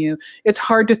upon you, it's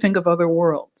hard to think of other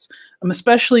worlds.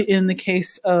 Especially in the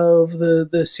case of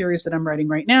the series that I'm writing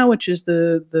right now, which is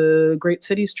the Great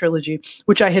Cities trilogy,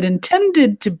 which I had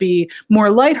intended to be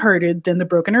more lighthearted than the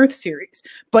Broken Earth series,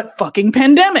 but fucking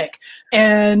pandemic,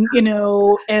 and you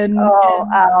know, and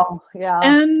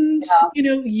you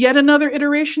know, yet another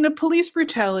iteration of police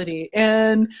brutality,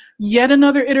 and yet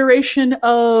another iteration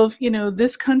of, you know,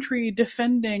 this country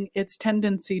defending its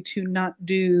tendency to not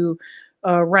do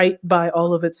right by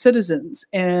all of its citizens.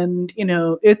 And, you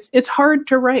know, it's hard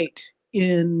to write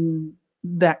in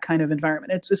that kind of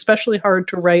environment. It's especially hard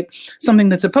to write something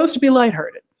that's supposed to be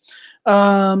lighthearted.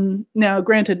 Now,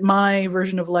 granted, my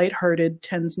version of lighthearted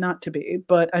tends not to be,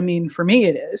 but I mean, for me,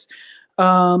 it is.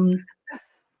 I mean,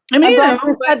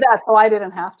 you said that, so I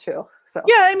didn't have to. So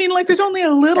yeah, I mean, like, there's only a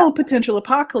little potential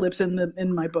apocalypse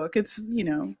in my book. It's, you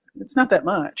know, it's not that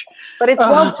much, but it's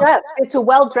well dressed. It's a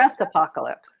well dressed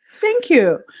apocalypse. Thank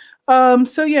you.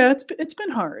 So yeah, it's been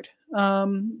hard.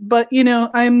 But you know,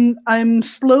 I'm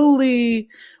slowly,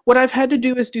 what I've had to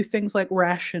do is do things like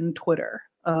ration Twitter.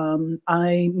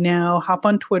 I now hop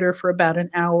on Twitter for about an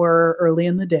hour early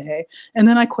in the day, and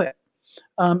then I quit.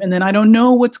 And then I don't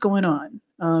know what's going on.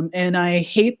 And I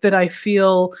hate that I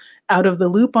feel out of the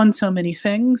loop on so many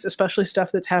things, especially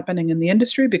stuff that's happening in the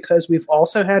industry, because we've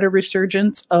also had a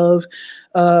resurgence of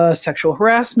sexual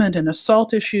harassment and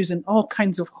assault issues and all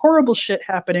kinds of horrible shit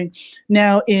happening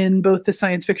now in both the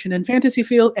science fiction and fantasy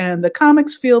field and the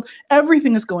comics field.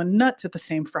 Everything is going nuts at the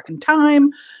same frickin'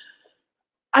 time.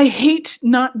 I hate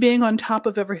not being on top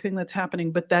of everything that's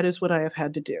happening, but that is what I have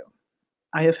had to do.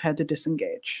 I have had to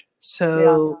disengage.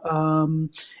 So,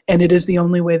 and it is the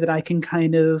only way that I can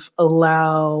kind of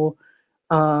allow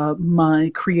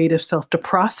my creative self to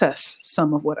process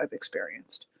some of what I've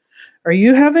experienced. Are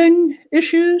you having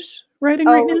issues writing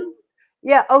right now?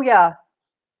 Yeah. Oh, yeah.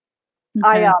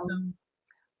 Okay,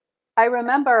 I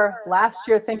remember last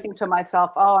year thinking to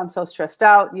myself, "Oh, I'm so stressed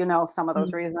out." You know, some of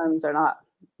those reasons are not.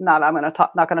 I'm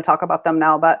not going to talk about them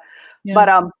now, but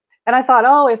and I thought,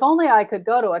 oh, if only I could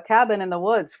go to a cabin in the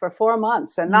woods for 4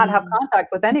 months and not have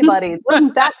contact with anybody.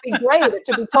 Wouldn't that be great? It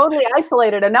should be totally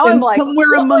isolated. And now I'm like,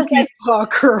 somewhere a monkey's paw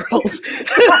curls.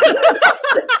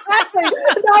 Exactly.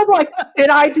 Now I'm like,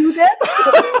 did I do this?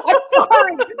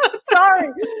 I'm sorry.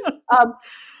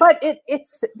 But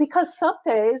it's because some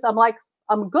days I'm like,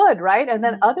 I'm good, right? And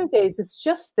then other days it's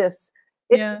just this.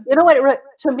 You know what?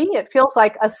 To me, it feels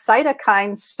like a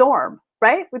cytokine storm.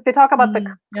 Right? They talk about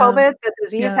the COVID, the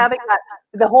disease having that,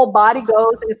 the whole body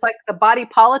goes, it's like the body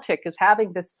politic is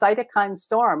having this cytokine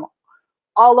storm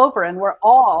all over, and we're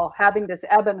all having this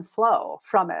ebb and flow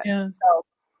from it. Yeah. So,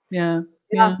 yeah.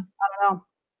 I don't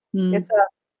know.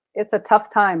 It's a tough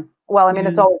time. Well, I mean,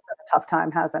 it's always been a tough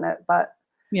time, hasn't it? But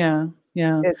yeah.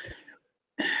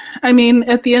 I mean,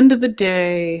 at the end of the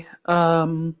day,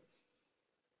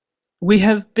 we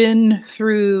have been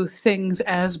through things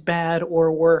as bad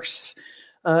or worse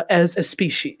as a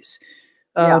species.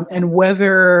 And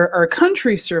whether our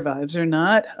country survives or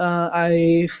not,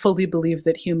 I fully believe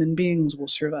that human beings will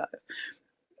survive.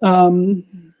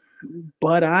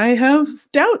 But I have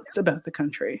doubts about the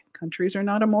country. Countries are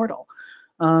not immortal.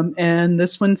 And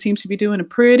this one seems to be doing a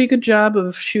pretty good job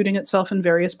of shooting itself in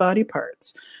various body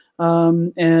parts.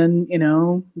 And, you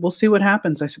know, we'll see what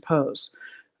happens, I suppose.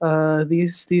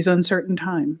 These uncertain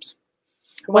times.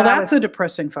 Well, that's a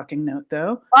depressing fucking note,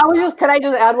 though. Can I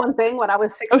just add one thing? When I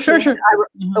was 16, sure.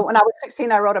 When I was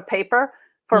 16, I wrote a paper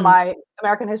for my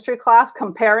American history class,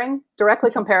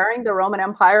 directly comparing the Roman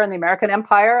Empire and the American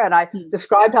Empire, and I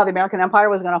described how the American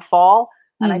Empire was going to fall.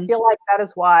 And I feel like that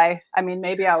is why. I mean,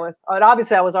 maybe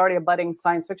obviously I was already a budding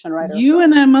science fiction writer.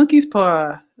 And that monkey's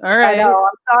paw. All right. I know.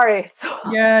 I'm sorry.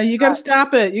 Yeah, you got to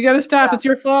stop it. You got to stop. It's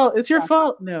your fault. It's your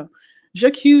fault. No.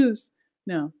 J'accuse.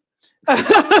 No.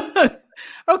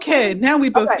 Okay, now we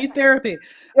both need therapy.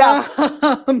 Yeah.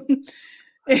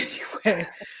 Anyway.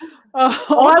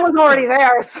 I was already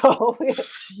there, so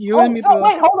you and me both.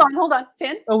 Wait, hold on.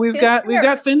 Finn. Oh, we've got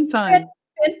Finn's sign.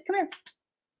 Finn, come here.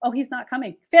 Oh, he's not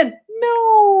coming. Finn.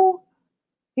 No.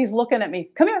 He's looking at me.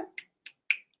 Come here.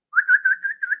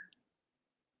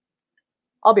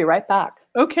 I'll be right back.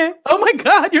 Okay. Oh my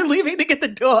God, you're leaving to get the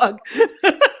dog.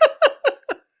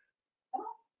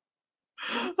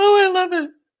 Oh, I love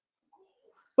it.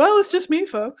 Well, it's just me,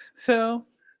 folks. So.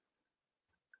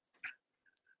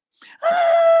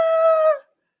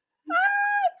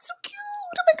 So cute.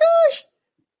 Oh my gosh.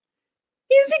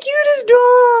 He's the cutest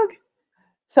dog.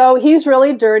 So he's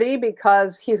really dirty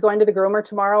because he's going to the groomer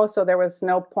tomorrow. So there was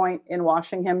no point in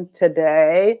washing him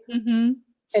today. Can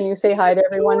you say hi to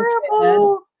everyone?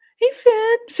 Hey,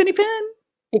 Finn. Finny Finn.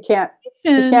 He can't.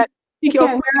 Finn. He can't. He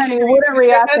can't hear any. He wouldn't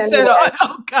react anyway.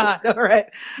 Oh God! All right,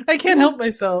 I can't help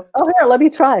myself. Oh, here, let me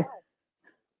try.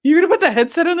 You're gonna put the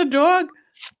headset on the dog?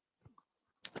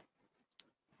 I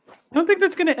don't think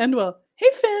that's gonna end well. Hey,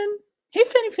 Finn. Hey,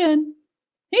 Finny Finn.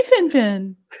 Hey, Finn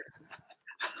Finn.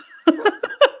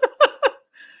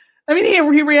 I mean,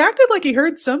 he reacted like he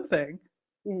heard something.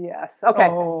 Yes. Okay.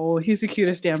 Oh, he's the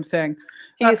cutest damn thing.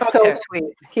 He's so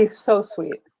sweet. He's so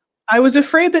sweet. I was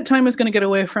afraid that time was going to get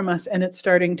away from us, and it's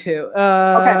starting to. Okay.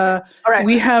 All right.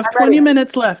 We have 20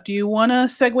 minutes left. Do you want to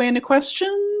segue into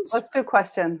questions? Let's do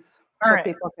questions. All right.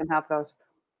 People can have those.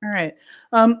 All right.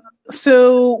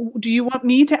 So do you want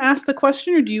me to ask the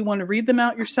question, or do you want to read them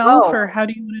out yourself, or how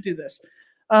do you want to do this?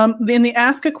 In the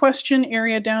ask a question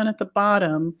area down at the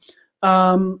bottom,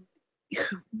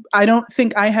 I don't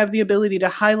think I have the ability to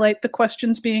highlight the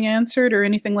questions being answered or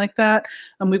anything like that.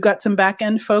 We've got some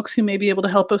back-end folks who may be able to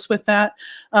help us with that.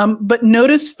 But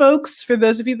notice, folks, for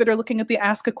those of you that are looking at the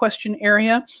Ask a Question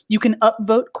area, you can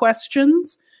upvote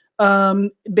questions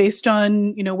based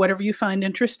on whatever you find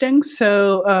interesting.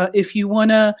 So if you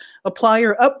want to apply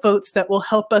your upvotes, that will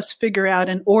help us figure out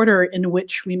an order in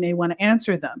which we may want to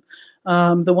answer them.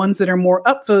 The ones that are more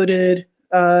upvoted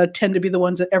tend to be the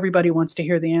ones that everybody wants to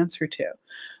hear the answer to.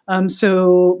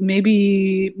 So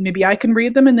maybe I can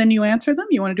read them and then you answer them.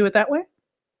 You want to do it that way?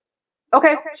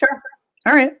 Okay, sure.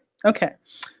 All right. Okay.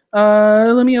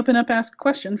 Let me open up Ask a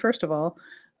Question first of all.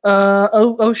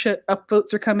 Oh shit,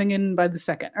 upvotes are coming in by the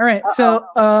second. All right. So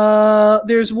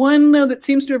there's one though that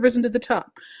seems to have risen to the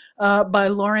top by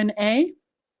Lauren A.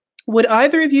 Would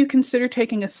either of you consider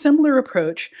taking a similar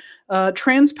approach,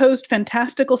 transposed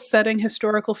fantastical setting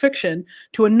historical fiction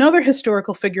to another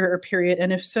historical figure or period,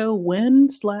 and if so,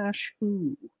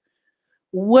 when/who?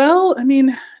 Well, I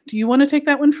mean, do you want to take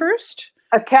that one first?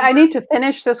 Okay, I need to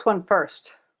finish this one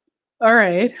first. All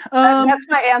right. That's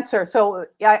my answer. So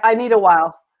I need a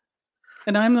while.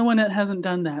 And I'm the one that hasn't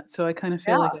done that, so I kind of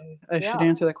feel like I should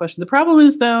answer that question. The problem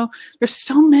is, though, there's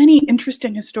so many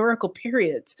interesting historical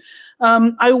periods.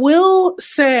 I will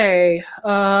say,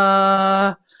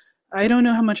 I don't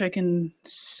know how much I can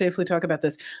safely talk about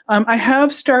this. I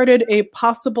have started a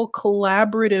possible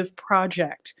collaborative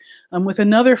project with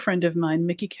another friend of mine,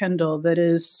 Mickey Kendall, that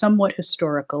is somewhat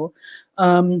historical,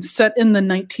 set in the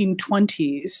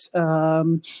 1920s.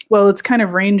 Well, it's kind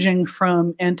of ranging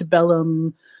from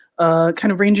antebellum,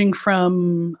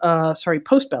 postbellum.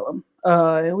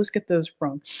 I always get those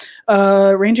wrong.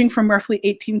 Ranging from roughly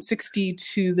 1860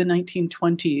 to the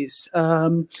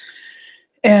 1920s.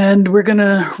 And we're going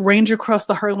to range across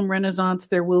the Harlem Renaissance.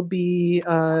 There will be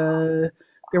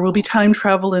time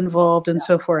travel involved and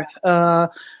so forth.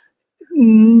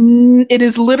 It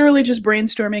is literally just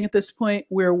brainstorming at this point.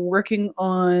 We're working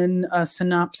on a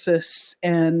synopsis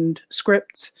and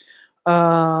scripts.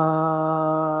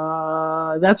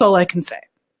 That's all I can say.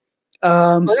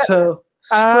 So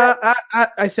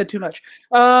I said too much.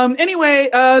 Anyway,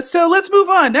 so let's move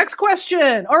on. Next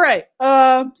question. All right.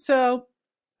 So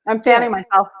I'm fanning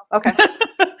myself. Okay.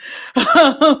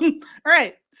 All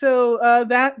right. So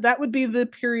that would be the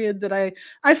period that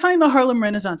I find the Harlem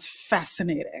Renaissance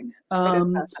fascinating.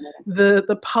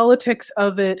 The politics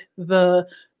of it, the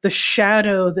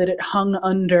shadow that it hung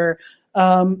under,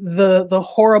 the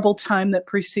horrible time that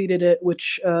preceded it,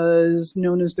 which is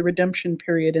known as the Redemption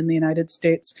period in the United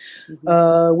States,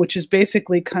 which is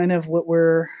basically kind of what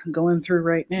we're going through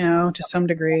right now to some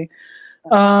degree.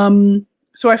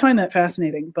 So I find that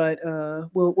fascinating, but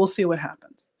we'll see what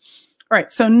happens. All right,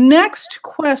 so next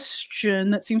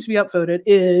question that seems to be upvoted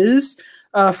is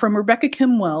from Rebecca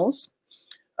Kim Wells.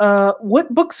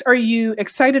 What books are you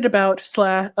excited about /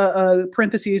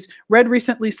 parentheses read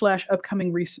recently /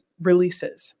 upcoming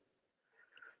releases?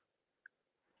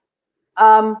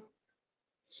 Oh,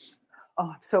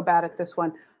 I'm so bad at this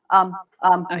one.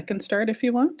 I can start if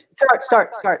you want.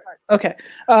 Start. Okay.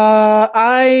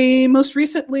 I most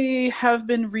recently have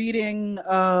been reading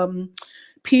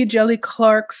P. Jelly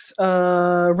Clark's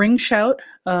Ring Shout,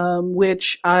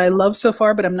 which I love so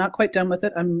far, but I'm not quite done with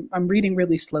it. I'm reading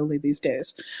really slowly these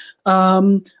days.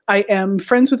 I am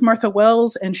friends with Martha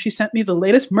Wells, and she sent me the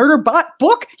latest Murderbot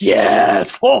book.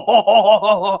 Yes!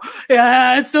 Oh,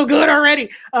 yeah, it's so good already.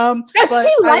 Does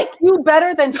she like you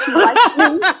better than she likes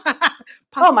me?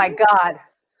 Oh my God.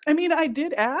 I mean, I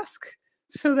did ask.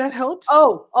 so that helps.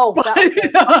 But,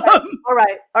 okay.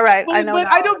 All right. Well, I know. But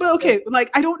I don't. Okay, like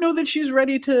I don't know that she's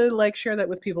ready to like share that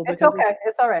with people. It's okay.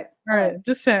 It's all right. All right,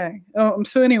 just saying.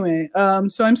 So anyway,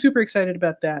 so I'm super excited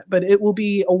about that, but it will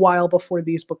be a while before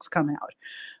these books come out.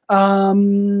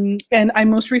 And I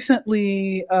most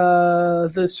recently,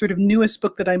 the sort of newest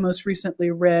book that I most recently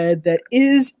read that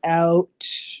is out.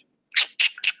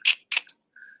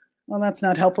 Well, that's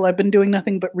not helpful. I've been doing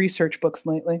nothing but research books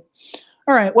lately.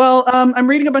 All right. Well, I'm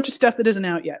reading a bunch of stuff that isn't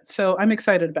out yet, so I'm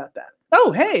excited about that.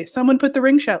 Oh, hey, someone put the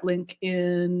Ring Shot link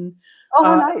in.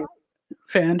 Oh, nice.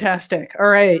 Fantastic. All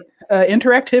right.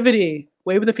 Interactivity,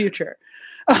 wave of the future.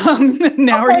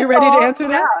 Now, are you ready to answer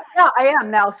that? Yeah, I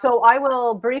am now. So I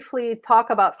will briefly talk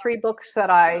about 3 books that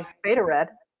I beta read,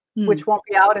 which won't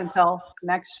be out until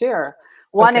next year.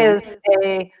 One is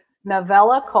a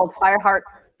novella called Fireheart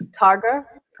Targa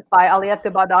by Aliette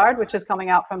de Baudard, which is coming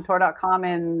out from Tor.com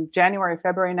in January,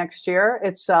 February next year.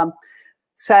 It's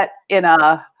set in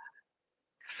a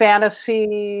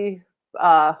fantasy,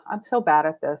 I'm so bad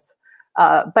at this,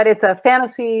 but it's a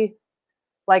fantasy,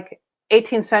 like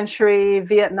 18th century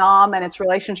Vietnam and its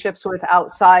relationships with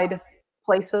outside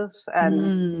places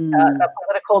and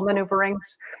political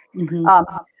maneuverings.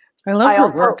 I love her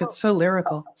work. It's so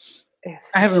lyrical.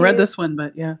 I haven't read this one,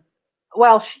 but yeah.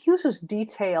 Well, she uses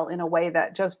detail in a way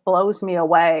that just blows me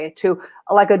away. To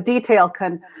like a detail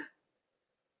can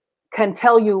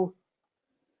tell you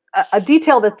a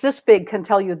detail that's this big can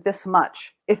tell you this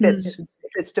much if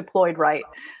it's deployed right.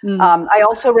 I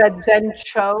also read Zen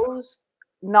Cho's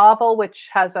novel, which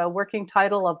has a working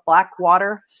title of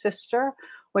Blackwater Sister,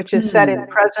 which is set in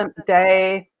present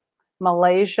day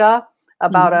Malaysia,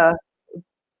 about a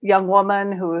young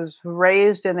woman who is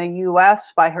raised in the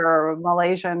US by her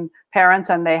Malaysian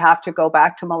parents, and they have to go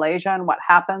back to Malaysia, and what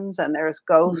happens, and there's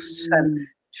ghosts and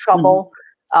trouble.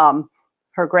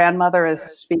 Her grandmother is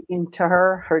speaking to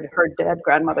her, her dead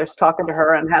grandmother's talking to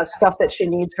her and has stuff that she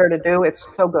needs her to do.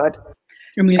 It's so good.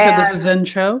 And you said this was Zen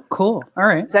Cho? Cool. All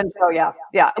right. Zen Cho, yeah.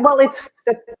 Well,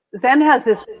 Zen has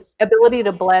this ability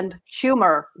to blend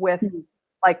humor with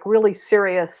like really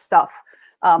serious stuff.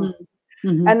 And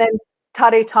then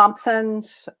Tade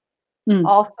Thompson's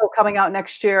also coming out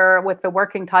next year with the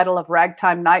working title of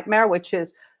Ragtime Nightmare, which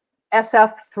is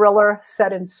SF thriller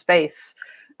set in space.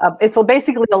 It's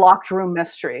basically a locked room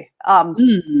mystery,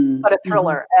 but a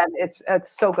thriller, and it's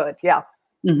so good. Yeah.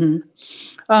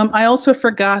 I also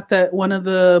forgot that one of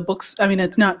the books, I mean,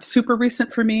 it's not super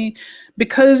recent for me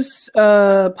because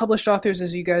published authors,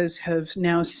 as you guys have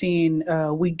now seen,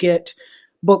 we get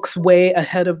books way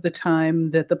ahead of the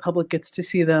time that the public gets to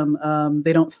see them.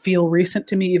 They don't feel recent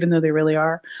to me, even though they really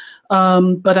are.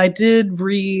 But I did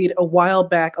read a while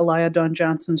back Elia Dawn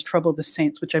Johnson's Trouble of the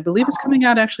Saints, which I believe is coming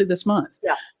out actually this month.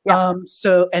 And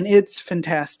it's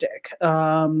fantastic.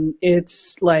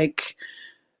 It's like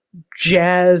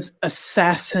jazz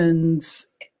assassins.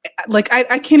 Like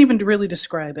I can't even really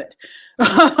describe it.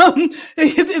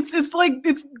 It's like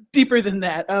it's deeper than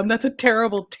that. That's a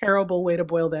terrible way to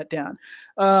boil that down.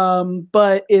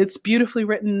 But it's beautifully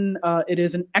written. It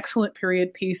is an excellent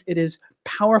period piece. It is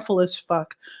powerful as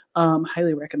fuck.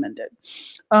 Highly recommended.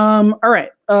 All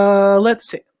right. Let's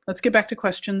see. Let's get back to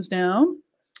questions now.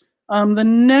 The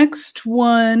next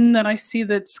one that I see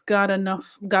that's got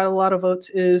a lot of votes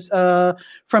is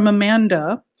from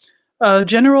Amanda.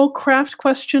 General craft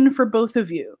question for both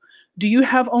of you. Do you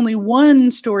have only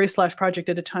one story/project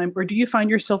at a time, or do you find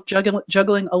yourself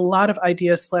juggling a lot of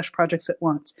ideas/projects at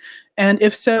once? And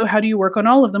if so, how do you work on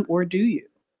all of them, or do you?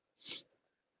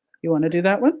 You want to do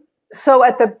that one? So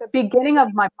at the beginning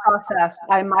of my process,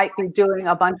 I might be doing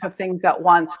a bunch of things at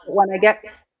once. When I get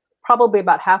probably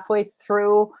about halfway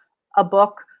through a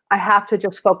book, I have to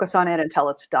just focus on it until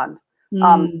it's done.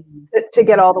 To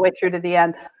get all the way through to the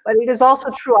end. But it is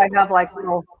also true, I have like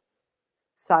little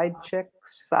side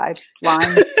chicks, side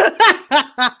lines.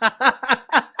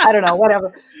 I don't know,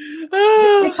 whatever.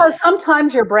 Because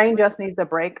sometimes your brain just needs a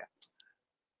break.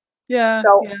 Yeah.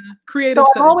 So, creative. So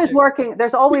I'm always working.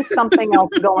 There's always something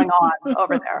else going on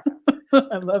over there.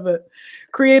 I love it.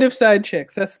 Creative side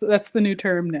chicks. That's the new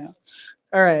term now.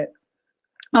 All right.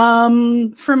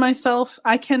 For myself,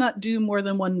 I cannot do more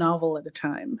than one novel at a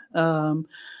time.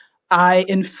 I,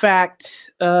 in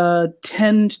fact,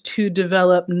 tend to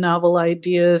develop novel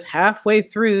ideas halfway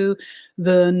through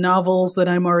the novels that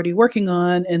I'm already working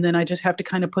on, and then I just have to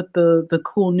kind of put the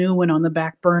cool new one on the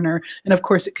back burner. And of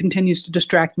course, it continues to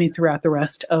distract me throughout the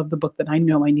rest of the book that I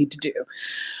know I need to do.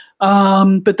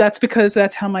 But that's because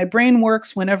that's how my brain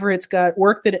works. Whenever it's got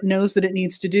work that it knows that it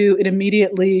needs to do, it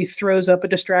immediately throws up a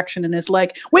distraction and is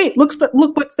like, wait, look,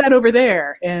 what's that over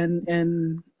there?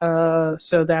 And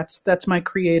So that's my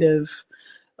creative,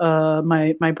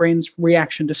 my brain's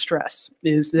reaction to stress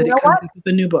is that it comes up with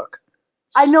a new book.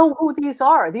 I know who these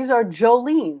are. These are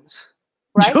Jolene's,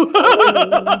 right?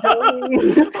 Jolene. Oh,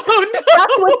 no.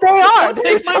 That's what they are.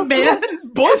 Take my man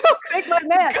books. Take my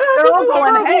man. God, they're all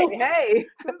going, horrible. hey,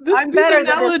 I'm better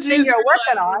than this thing you're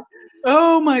working on.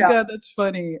 Oh my God, that's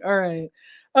funny. All right.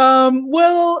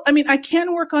 Well, I mean, I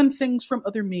can work on things from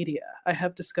other media, I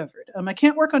have discovered. I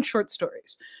can't work on short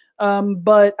stories.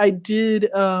 But I did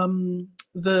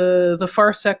the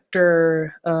Far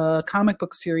Sector comic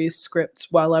book series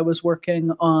scripts while I was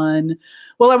working on,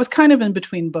 well, I was kind of in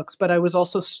between books, but I was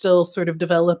also still sort of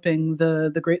developing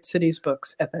the Great Cities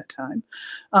books at that time.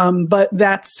 But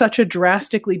that's such a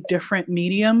drastically different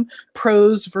medium,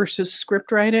 prose versus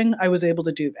script writing. I was able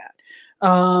to do that.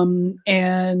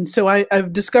 And so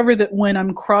I've discovered that when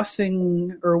I'm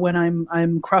crossing, or when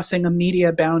I'm crossing a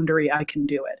media boundary, I can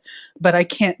do it, but I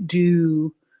can't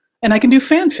do, and I can do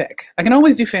fanfic. I can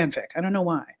always do fanfic. I don't know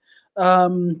why.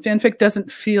 Fanfic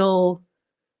doesn't feel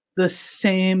the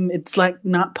same. It's like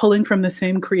not pulling from the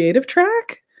same creative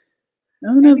track. I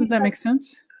don't know that makes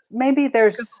sense. Maybe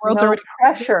there's no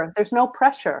pressure. There's no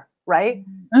pressure, right?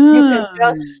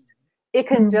 It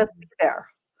can just be there.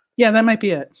 Yeah, that might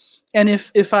be it. And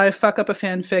if I fuck up a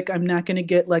fanfic, I'm not going to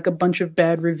get like a bunch of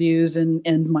bad reviews and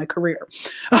end my career.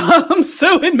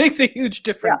 So it makes a huge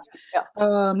difference.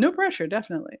 Yeah. No pressure,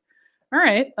 definitely. All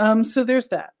right. So there's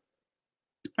that.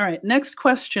 All right. Next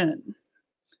question.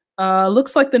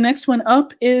 Looks like the next one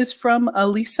up is from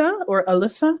Alisa or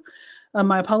Alyssa.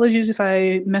 My apologies if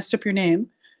I messed up your name.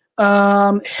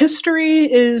 History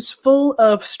is full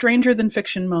of stranger than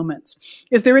fiction moments.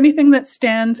 Is there anything that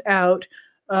stands out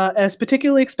as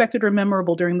particularly expected or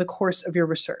memorable during the course of your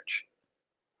research?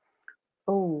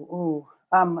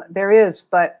 There is,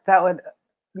 but that would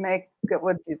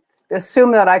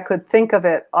assume that I could think of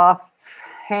it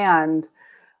offhand.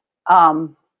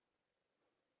 Can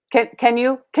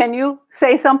you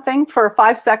say something for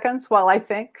 5 seconds while I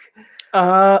think?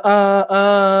 We're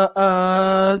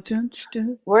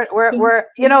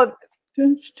you know.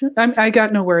 I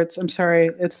got no words. I'm sorry.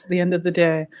 It's the end of the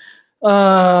day.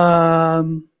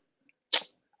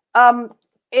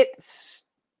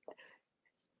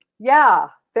 Yeah,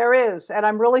 there is, and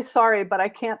I'm really sorry, but I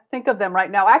can't think of them right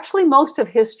now. Actually, most of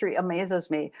history amazes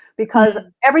me because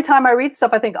every time I read stuff,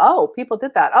 I think, oh, people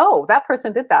did that. Oh, that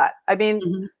person did that. I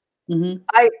mean,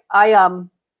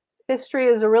 history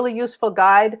is a really useful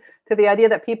guide to the idea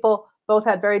that people both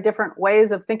had very different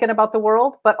ways of thinking about the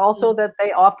world, but also that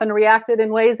they often reacted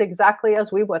in ways exactly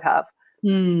as we would have.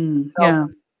 Yeah.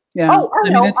 Oh,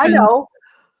 I know.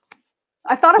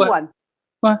 I thought of one.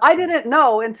 What? I didn't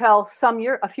know until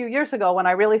a few years ago when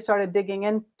I really started digging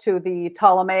into the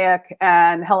Ptolemaic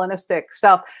and Hellenistic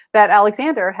stuff that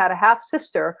Alexander had a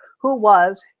half-sister who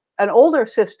was an older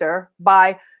sister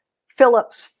by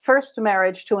Philip's first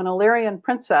marriage to an Illyrian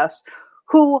princess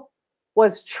who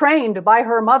was trained by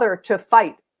her mother to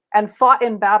fight and fought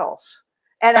in battles.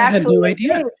 And I had no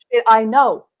idea. I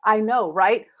know,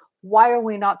 right? Why are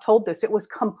we not told this? It was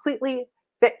completely,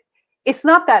 it's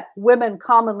not that women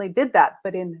commonly did that,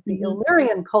 but in the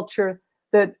Illyrian culture,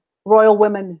 the royal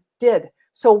women did.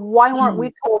 So why weren't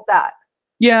we told that?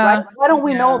 Yeah. Right? Why don't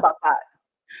we know about that?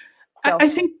 So. I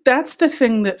think that's the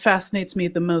thing that fascinates me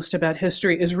the most about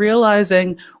history is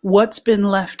realizing what's been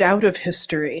left out of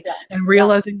history and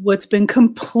realizing what's been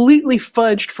completely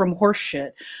fudged from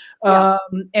horseshit.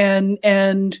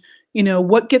 And you know,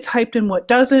 what gets hyped and what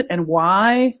doesn't, and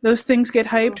why those things get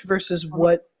hyped versus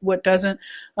what doesn't.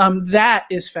 That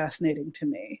is fascinating to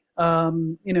me.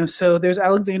 You know, so there's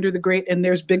Alexander the Great and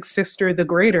there's Big Sister the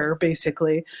Greater,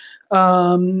 basically.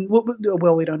 Well,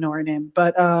 we don't know her name,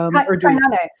 but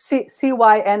Cyanne.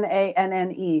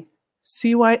 C-Y-N-A-N-N-E.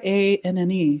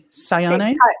 C-Y-A-N-N-E.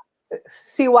 Cyanne?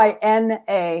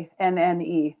 C-Y-N-A-N-N-E.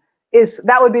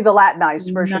 That would be the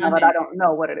Latinized version of it. I don't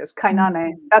know what it is.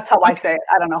 Cyanne. That's how I say it.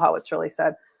 I don't know how it's really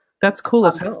said. That's cool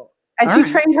as hell. And she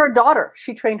trained her daughter.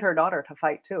 She trained her daughter to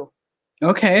fight too.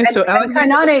 Okay, so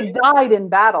Cyanne died in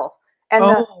battle, and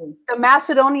the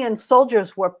Macedonian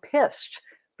soldiers were pissed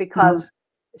because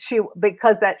she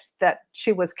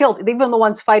was killed. Even the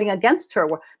ones fighting against her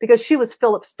were, because she was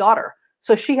Philip's daughter,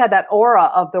 so she had that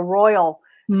aura of the royal.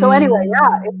 So anyway,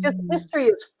 it's just history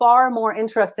is far more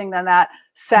interesting than that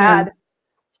sad,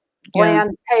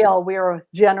 bland tale we were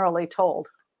generally told.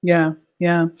 Yeah.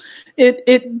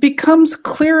 It becomes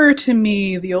clearer to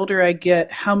me the older I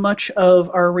get how much of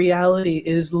our reality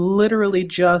is literally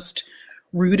just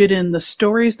rooted in the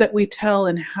stories that we tell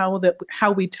and how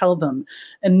we tell them,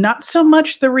 and not so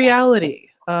much the reality,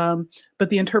 but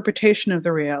the interpretation of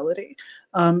the reality.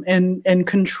 and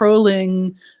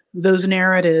controlling those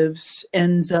narratives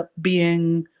ends up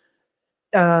being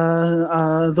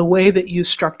the way that you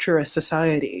structure a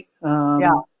society.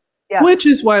 Yes. Which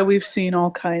is why we've seen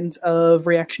all kinds of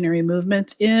reactionary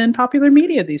movements in popular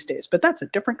media these days. But that's a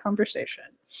different conversation.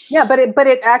 Yeah, but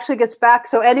it actually gets back.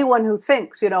 So anyone who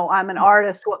thinks, I'm an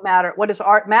artist, what does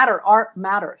art matter? Art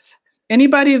matters.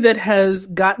 Anybody that has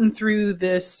gotten through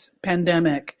this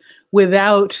pandemic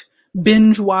without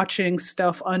binge watching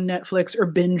stuff on Netflix or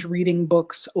binge reading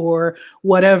books or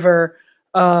whatever,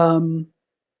 art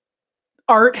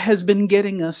has been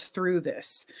getting us through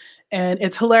this. And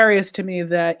it's hilarious to me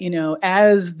that,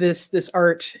 as this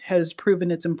art has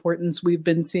proven its importance, we've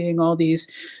been seeing all these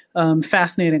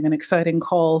fascinating and exciting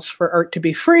calls for art to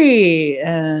be free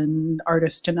and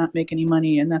artists to not make any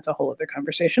money. And that's a whole other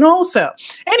conversation also.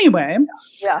 Anyway.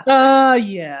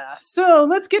 Yeah. So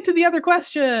let's get to the other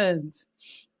questions.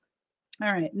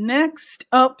 All right. Next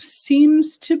up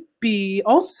seems to be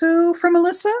also from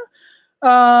Alyssa.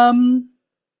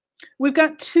 We've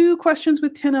got 2 questions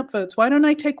with 10 upvotes. Why don't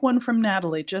I take one from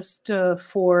Natalie, just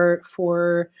for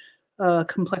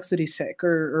complexity's sake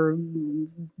or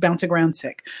bouncing around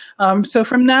sake. So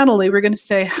from Natalie, we're going to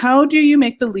say, how do you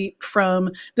make the leap from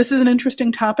this is an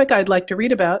interesting topic I'd like to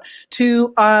read about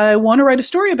to I want to write a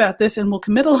story about this and will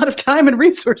commit a lot of time and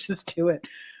resources to it?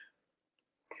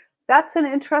 That's an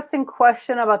interesting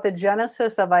question about the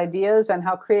genesis of ideas and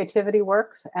how creativity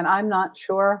works. And I'm not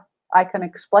sure I can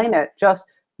explain it. Just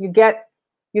you get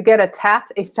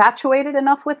infatuated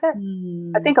enough with it.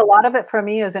 I think a lot of it for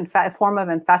me is a form of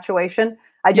infatuation.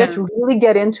 I just really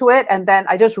get into it, and then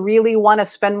I just really want to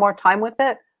spend more time with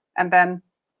it, and then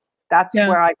that's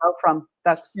where I go from.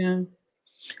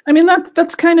 I mean,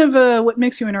 that's kind of what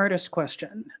makes you an artist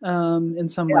question in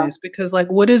some ways, because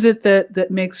like, what is it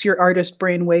that makes your artist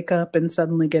brain wake up and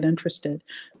suddenly get interested?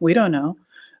 We don't know.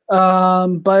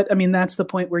 But I mean, that's the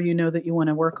point where you know that you want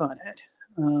to work on it,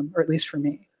 or at least for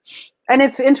me. And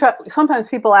it's interesting. Sometimes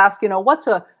people ask, what's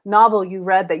a novel you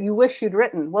read that you wish you'd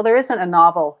written? Well, there isn't a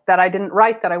novel that I didn't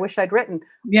write that I wish I'd written.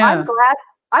 Yeah. I'm glad.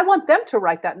 I want them to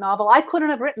write that novel. I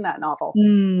couldn't have written that novel.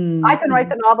 I can write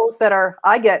the novels that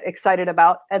I get excited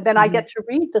about, and then I get to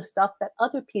read the stuff that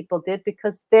other people did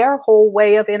because their whole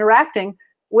way of interacting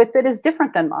with it is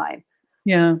different than mine.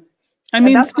 Yeah. I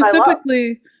mean,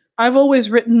 specifically, I've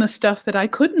always written the stuff that I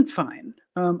couldn't find.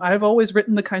 I've always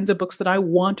written the kinds of books that I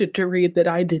wanted to read that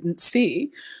I didn't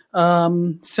see.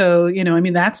 So, I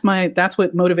mean, that's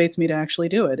what motivates me to actually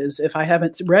do it, is if I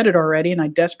haven't read it already and I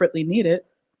desperately need it.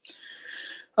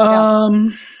 All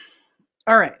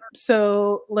right.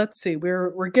 So let's see,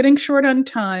 we're getting short on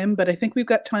time, but I think we've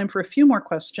got time for a few more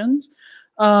questions.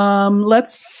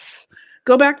 Let's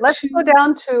go back. Let's go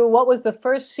down to what was the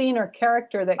first scene or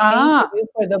character that came to you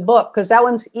for the book, because that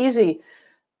one's easy.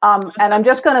 And I'm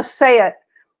just going to say it,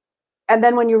 and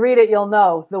then when you read it, you'll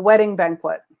know. The wedding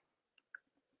banquet.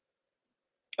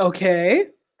 Okay.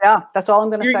 Yeah, that's all I'm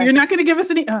going to say. You're not going to give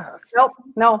us any.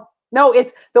 No.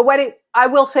 It's the wedding. I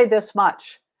will say this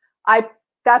much.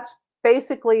 That's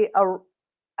basically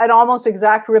an almost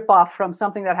exact ripoff from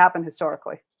something that happened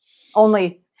historically,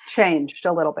 only changed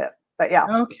a little bit. But yeah.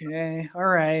 Okay. All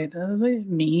right.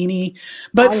 Meanie,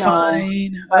 but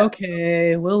fine.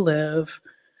 Okay, we'll live.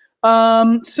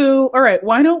 So, all right.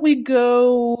 Why don't we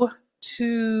go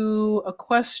to a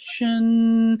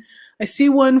question? I see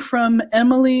one from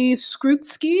Emily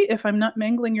Skrutsky. If I'm not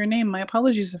mangling your name, my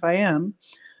apologies if I am.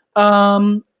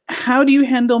 How do you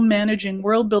handle managing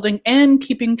world building and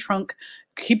keeping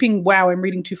I'm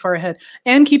reading too far ahead,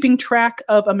 and keeping track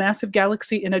of a massive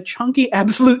galaxy in a chunky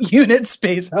absolute unit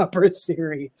space opera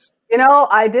series?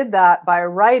 I did that by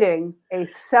writing a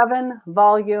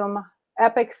 7-volume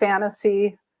epic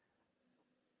fantasy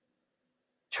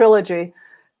trilogy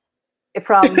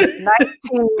from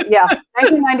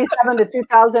 1997 to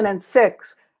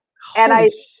 2006.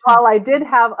 And while I did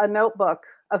have a notebook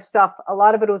of stuff, a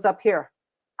lot of it was up here.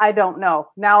 I don't know.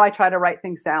 Now I try to write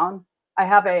things down. I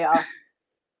have a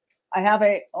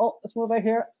let's move over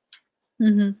here.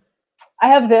 I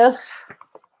have this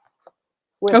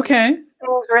with things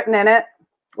written in it,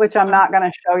 which I'm not going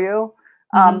to show you.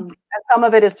 And some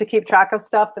of it is to keep track of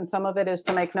stuff, and some of it is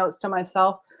to make notes to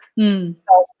myself. So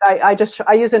I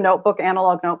use a notebook,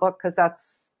 analog notebook, because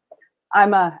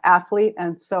I'm an athlete,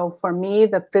 and so for me,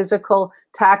 the physical,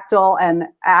 tactile, and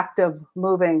active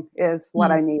moving is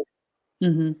what I need.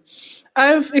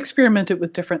 I've experimented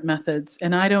with different methods,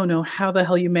 and I don't know how the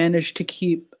hell you manage to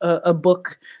keep a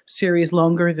book series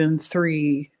longer than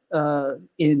 3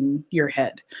 in your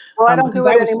head. Well, I don't do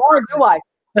it anymore, do I?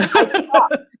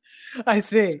 I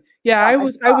see. Yeah, I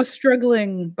was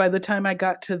struggling by the time I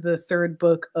got to the third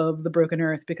book of The Broken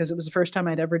Earth, because it was the first time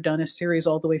I'd ever done a series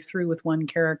all the way through with one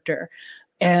character.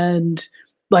 And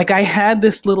like I had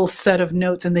this little set of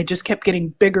notes and they just kept getting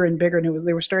bigger and bigger, and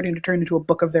they were starting to turn into a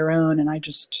book of their own, and I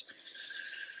just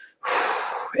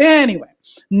anyway,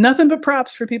 nothing but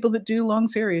props for people that do long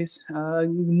series.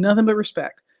 Nothing but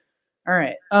respect. All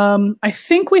right. I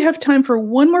think we have time for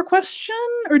one more question,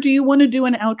 or do you want to do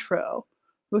an outro?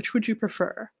 Which would you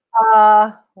prefer?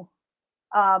 Oh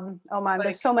man,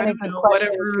 there's so many good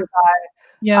questions.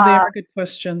 Yeah, they are good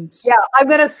questions. Yeah, I'm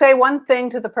going to say one thing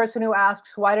to the person who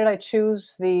asks, why did I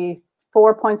choose the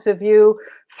 4 points of view?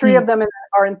 3 of them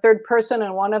are in third person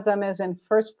and 1 of them is in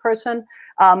first person,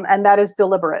 and that is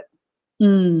deliberate.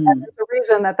 And there's a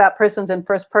reason that that person's in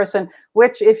first person,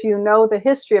 which if you know the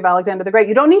history of Alexander the Great,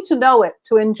 you don't need to know it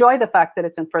to enjoy the fact that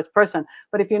it's in first person,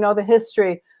 but if you know the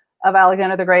history of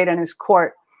Alexander the Great and his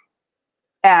court,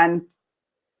 and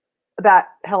that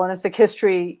Hellenistic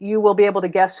history, you will be able to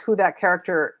guess who that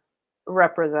character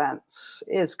represents,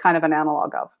 is kind of an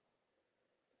analog of.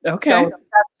 Okay. So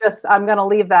that's just, I'm going to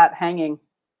leave that hanging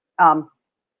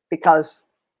because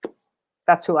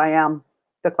that's who I am.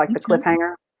 Look like the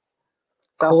cliffhanger.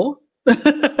 So. Cool.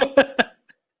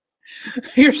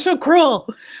 You're so cruel.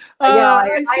 Yeah,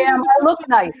 I am. I look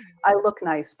nice. I look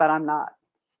nice, but I'm not.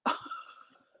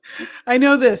 I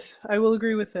know this. I will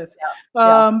agree with this.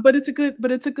 Yeah. But it's a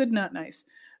good not nice.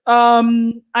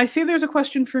 I see there's a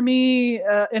question for me,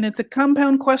 and it's a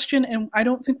compound question, and I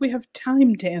don't think we have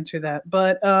time to answer that.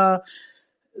 But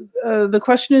the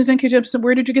question is, N.K. Jemisin,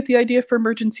 where did you get the idea for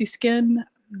emergency skin?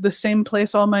 The same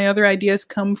place all my other ideas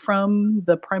come from,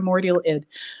 the primordial id.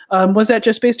 Was that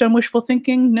just based on wishful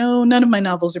thinking? No, none of my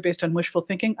novels are based on wishful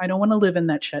thinking. I don't want to live in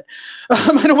that shit.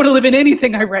 I don't want to live in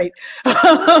anything I write.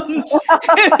 Not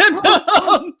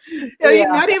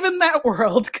even that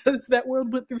world, because that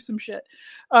world went through some shit.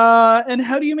 And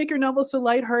how do you make your novel so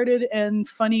lighthearted and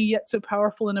funny, yet so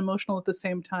powerful and emotional at the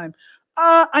same time?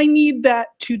 I need that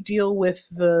to deal with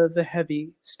the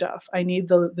heavy stuff. I need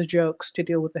the jokes to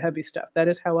deal with the heavy stuff. That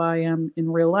is how I am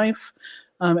in real life,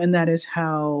 and that is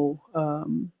how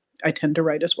I tend to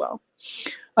write as well.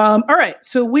 All right,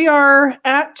 so we are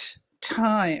at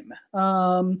time.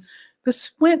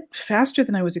 This went faster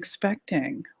than I was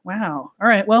expecting. Wow. All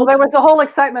right. Well, there was the whole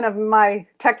excitement of my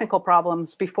technical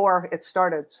problems before it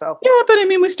started. So yeah, but I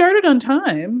mean, we started on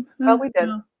time. Well, we did.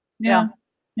 Yeah.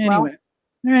 Anyway.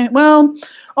 All right. Well,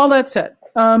 all that said,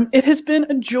 it has been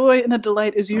a joy and a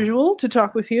delight as usual to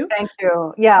talk with you. Thank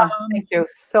you. Yeah. Thank you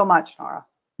so much, Nora.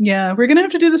 Yeah, we're gonna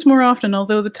have to do this more often,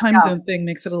 although the time zone thing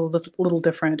makes it a little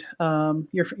different.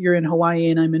 You're in Hawaii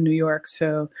and I'm in New York,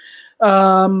 so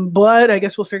but I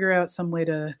guess we'll figure out some way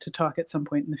to talk at some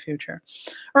point in the future.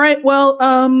 All right, well,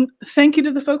 thank you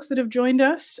to the folks that have joined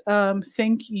us.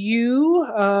 Thank you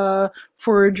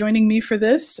for joining me for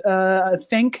this.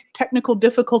 Thank technical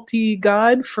difficulty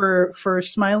God for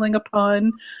smiling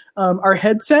upon our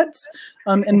headsets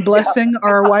and blessing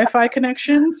our Wi-Fi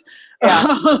connections.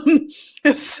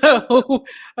 So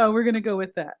we're going to go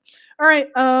with that. All right.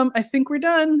 I think we're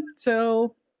done.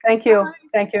 So thank you. Bye.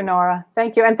 Thank you, Nora.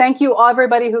 Thank you. And thank you,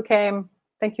 everybody who came.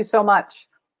 Thank you so much.